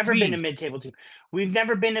 We've never been a mid-table team. We've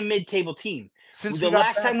never been a mid-table team. Since the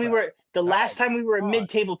last time we were a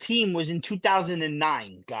mid-table team was in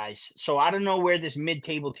 2009, guys. So I don't know where this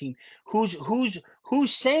mid-table team. Who's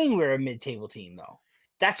saying we're a mid-table team though?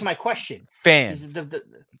 That's my question. Fans,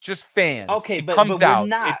 just fans. Okay, but we're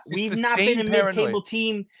not. We've not been a mid-table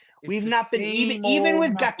team. We've not been even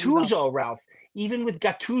with Gattuso, Ralph. Even with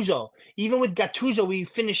Gattuso, we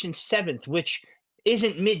finished in 7th, which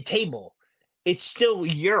isn't mid-table. It's still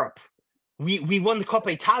Europe. We won the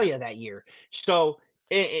Coppa Italia that year. So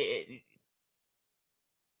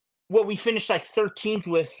we finished like 13th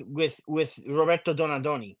with Roberto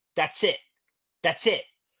Donadoni. That's it.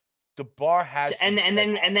 The bar has and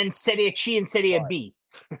then Serie C and Serie B.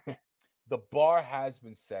 The bar has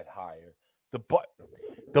been set higher. The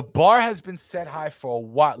bar has been set high for a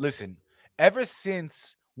while. Listen, ever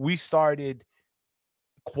since we started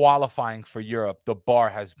qualifying for Europe, the bar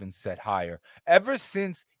has been set higher. Ever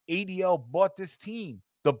since ADL bought this team,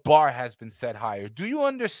 the bar has been set higher. Do you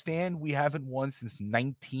understand we haven't won since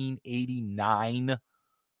 1989?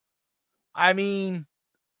 I mean,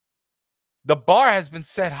 the bar has been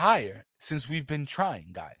set higher since we've been trying,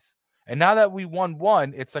 guys. And now that we won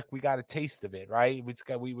one, it's like we got a taste of it, right?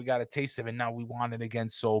 We got a taste of it. Now we want it again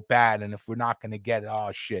so bad. And if we're not going to get it,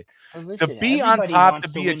 oh, shit. Listen, to be on top, to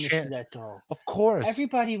be a champ. Of course.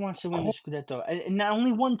 Everybody wants to win the Scudetto. And not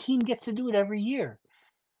only one team gets to do it every year.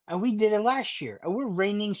 And we did it last year. And we're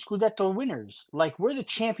reigning Scudetto winners. Like, we're the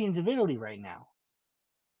champions of Italy right now.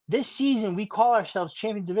 This season, we call ourselves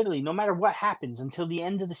champions of Italy no matter what happens until the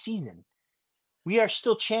end of the season. We are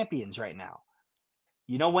still champions right now.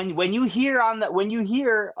 You know, when you hear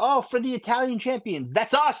oh, for the Italian champions,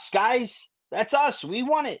 that's us, guys. That's us. We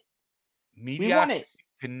won it. We won it.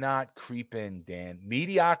 Cannot creep in, Dan.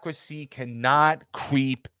 Mediocrity cannot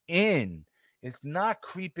creep in. It's not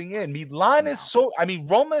creeping in. Milan is so. I mean,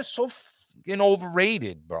 Roma is so fucking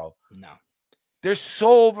overrated, bro. No, they're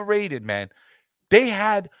so overrated, man. They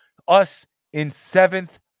had us in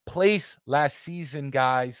 7th place last season,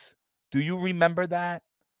 guys. Do you remember that?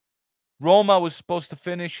 Roma was supposed to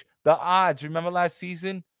finish the odds. Remember last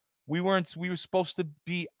season? We were supposed to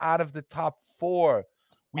be out of the top 4.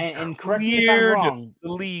 And correct me if I'm wrong.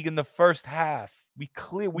 The league in the first half. We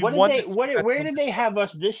won. Where did they have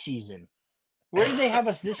us this season? Where did they have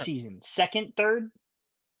us this season? 2nd, 3rd?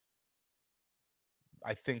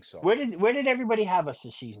 I think so. Where did everybody have us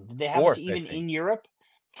this season? Did they have 4th, us even in Europe?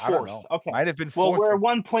 4th. I don't know. Okay. Might have been 4th. Well, we're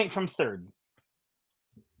 1 point from 3rd.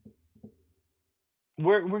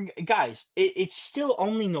 We're guys, it's still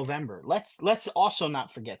only November. Let's also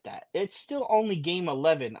not forget that. It's still only game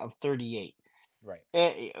 11 of 38.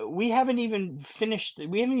 Right. We haven't even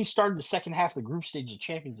started the second half of the group stage of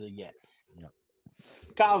Champions League yet. No.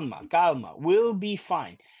 Calma. We'll be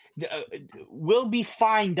fine. We'll be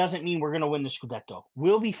fine doesn't mean we're going to win the Scudetto.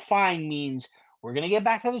 We'll be fine means we're going to get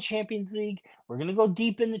back to the Champions League. We're going to go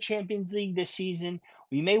deep in the Champions League this season.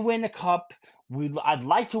 We may win a cup. I'd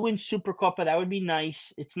like to win Super Coppa. That would be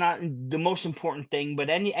nice. It's not the most important thing, but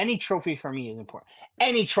any trophy for me is important.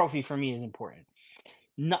 Any trophy for me is important.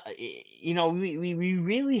 No, we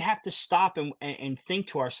really have to stop and think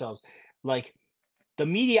to ourselves, like the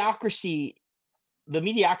mediocrity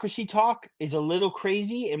talk is a little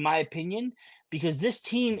crazy in my opinion, because this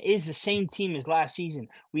team is the same team as last season.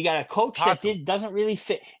 We got a coach that doesn't really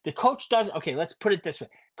fit. The coach doesn't. Okay, let's put it this way: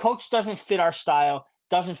 coach doesn't fit our style,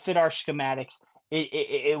 doesn't fit our schematics.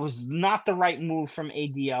 It was not the right move from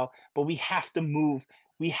ADL, but we have to move.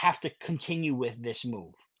 We have to continue with this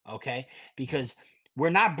move, okay? Because we're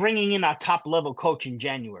not bringing in a top-level coach in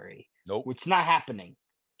January. Nope. It's not happening.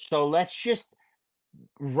 So let's just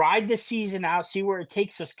ride the season out, see where it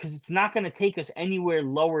takes us, because it's not going to take us anywhere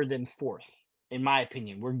lower than 4th, in my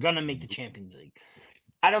opinion. We're going to make the Champions League.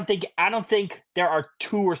 I don't think there are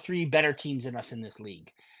 2 or 3 better teams than us in this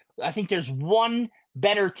league. I think there's one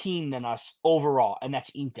better team than us overall, and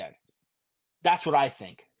that's Inter. That's what I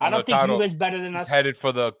think. I don't think Juve's better than us. Headed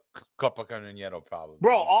for the Coppa Cannoniero, probably.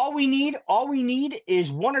 Bro, all we need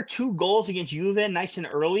is 1 or 2 goals against Juve nice and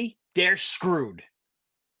early. They're screwed.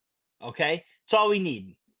 Okay? That's all we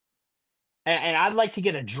need. And I'd like to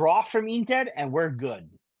get a draw from Inter, and we're good.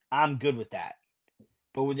 I'm good with that.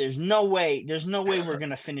 But there's no way we're going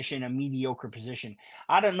to finish in a mediocre position.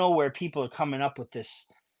 I don't know where people are coming up with this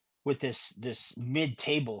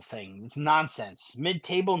mid-table thing. It's nonsense.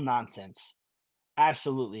 Mid-table nonsense.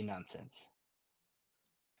 Absolutely nonsense.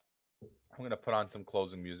 I'm going to put on some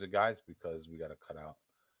closing music, guys, because we got to cut out.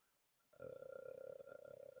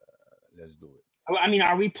 Let's do it. I mean,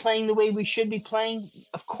 are we playing the way we should be playing?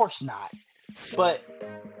 Of course not. But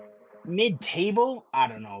mid-table? I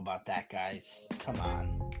don't know about that, guys. Come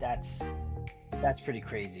on. That's pretty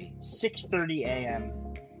crazy. 6:30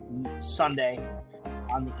 a.m. Sunday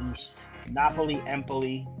on the East. Napoli,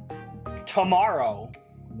 Empoli. Tomorrow,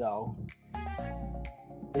 though,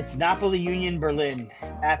 it's Napoli Union Berlin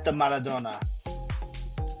at the Maradona.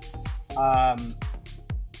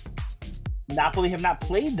 Napoli have not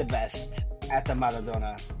played the best at the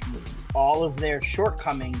Maradona. All of their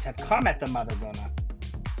shortcomings have come at the Maradona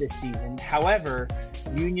this season. However,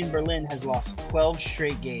 Union Berlin has lost 12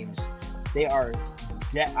 straight games. They are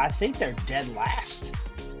I think they're dead last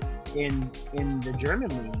in the German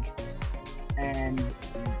league. And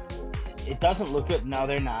it doesn't look good. No,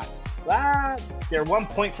 they're not. They're 1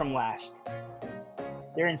 point from last.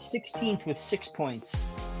 They're in 16th with 6 points.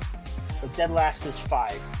 But dead last is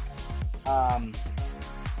 5.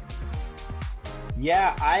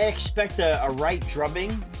 Yeah, I expect a right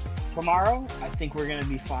drubbing tomorrow. I think we're going to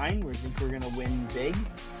be fine. I think we're going to win big.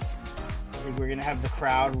 I think we're going to have the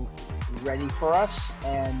crowd ready for us.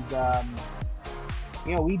 And,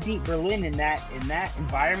 we beat Berlin in that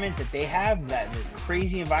environment that they have, the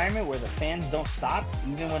crazy environment where the fans don't stop.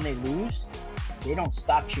 Even when they lose, they don't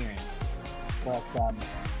stop cheering. But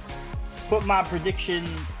put my prediction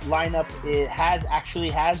lineup. It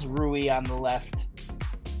has Rui on the left.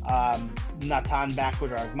 Nathan back with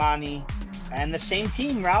Rachmani. And the same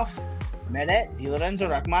team, Ralph. Meret, Di Lorenzo,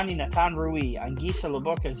 Rachmani, Nathan Rui, Anguissa,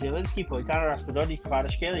 Lobotka, Zielinski, Politano, Raspadori,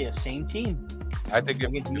 Kvaratskhelia. Same team. I think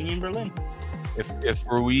against Union Berlin. If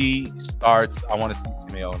Rui starts, I want to see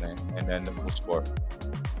Simeone, and then we'll score.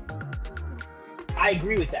 I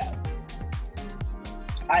agree with that.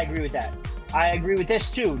 I agree with this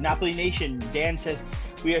too. Napoli Nation. Dan says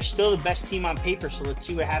we are still the best team on paper, so let's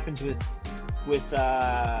see what happens with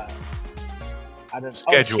I don't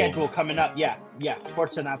Schedule. Schedule coming up. Yeah.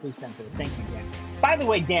 Forza Napoli Center. Thank you, Dan. By the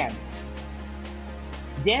way, Dan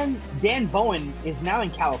Bowen is now in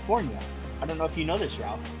California. I don't know if you know this,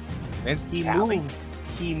 Ralph.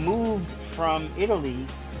 He moved from Italy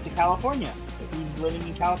to California. He's living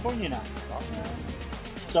in California now.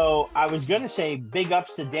 So I was gonna say big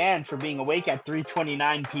ups to Dan for being awake at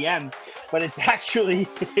 3:29 p.m., but it's actually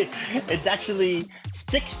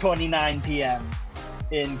 6:29 p.m.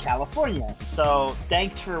 in California. So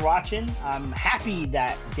thanks for watching. I'm happy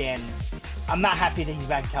that I'm not happy that he's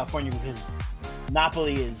back in California because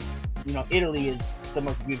Napoli is, Italy is the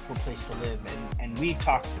most beautiful place to live, and we've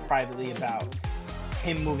talked privately about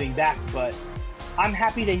him moving back, but I'm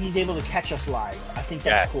happy that he's able to catch us live. I think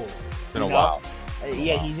that's cool. It's been a while.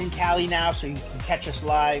 He's in Cali now, so he can catch us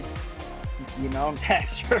live.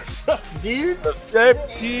 What's up, dude? What's up,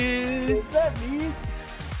 dude?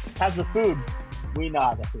 How's the food? We know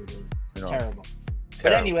how the food is. Terrible.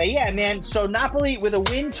 But anyway, yeah, man. So Napoli with a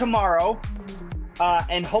win tomorrow,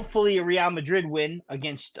 and hopefully a Real Madrid win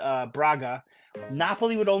against Braga.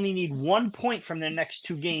 Napoli would only need 1 point from their next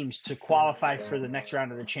 2 games to qualify for the next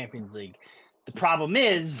round of the Champions League. The problem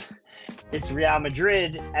is, it's Real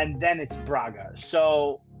Madrid, and then it's Braga.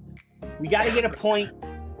 So we got to get a point.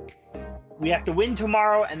 We have to win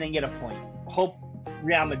tomorrow and then get a point. Hope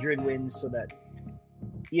Real Madrid wins so that,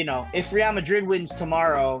 if Real Madrid wins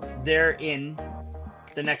tomorrow, they're in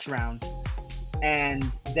the next round. And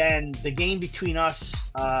then the game between us,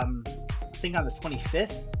 I think on the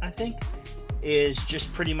 25th, is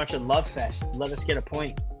just pretty much a love fest. Let us get a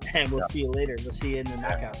point, and we'll see you later. We'll see you in the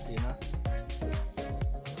knockouts,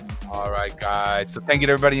 All right, guys. So thank you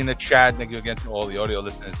to everybody in the chat. Thank you again to all the audio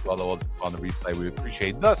listeners as well on the replay. We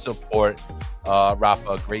appreciate the support.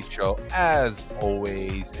 Rafa, great show as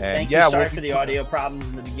always. And thank you. Sorry for the audio problems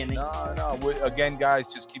in the beginning. No. Again, guys,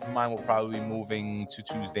 just keep in mind we'll probably be moving to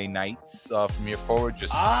Tuesday nights from here forward.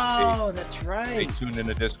 That's right. Stay tuned in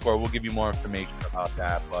the Discord. We'll give you more information about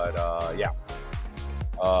that. But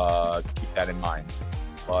keep that in mind.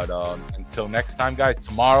 But until next time, guys,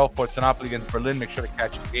 tomorrow, Forza Napoli against Berlin. Make sure to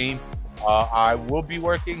catch the game. I will be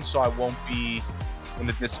working, so I won't be in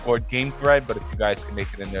the Discord game thread. But if you guys can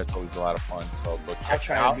make it in there, it's always a lot of fun. So go check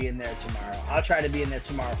it out. I'll try to be in there tomorrow. I'll try to be in there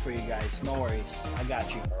tomorrow for you guys. No worries. I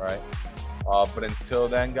got you. All right. But until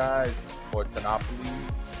then, guys, Forza Napoli.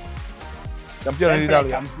 Campione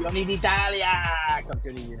d'Italia. Campione d'Italia.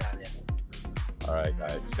 Campione d'Italia. All right,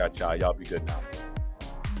 guys. Ciao. Y'all be good now.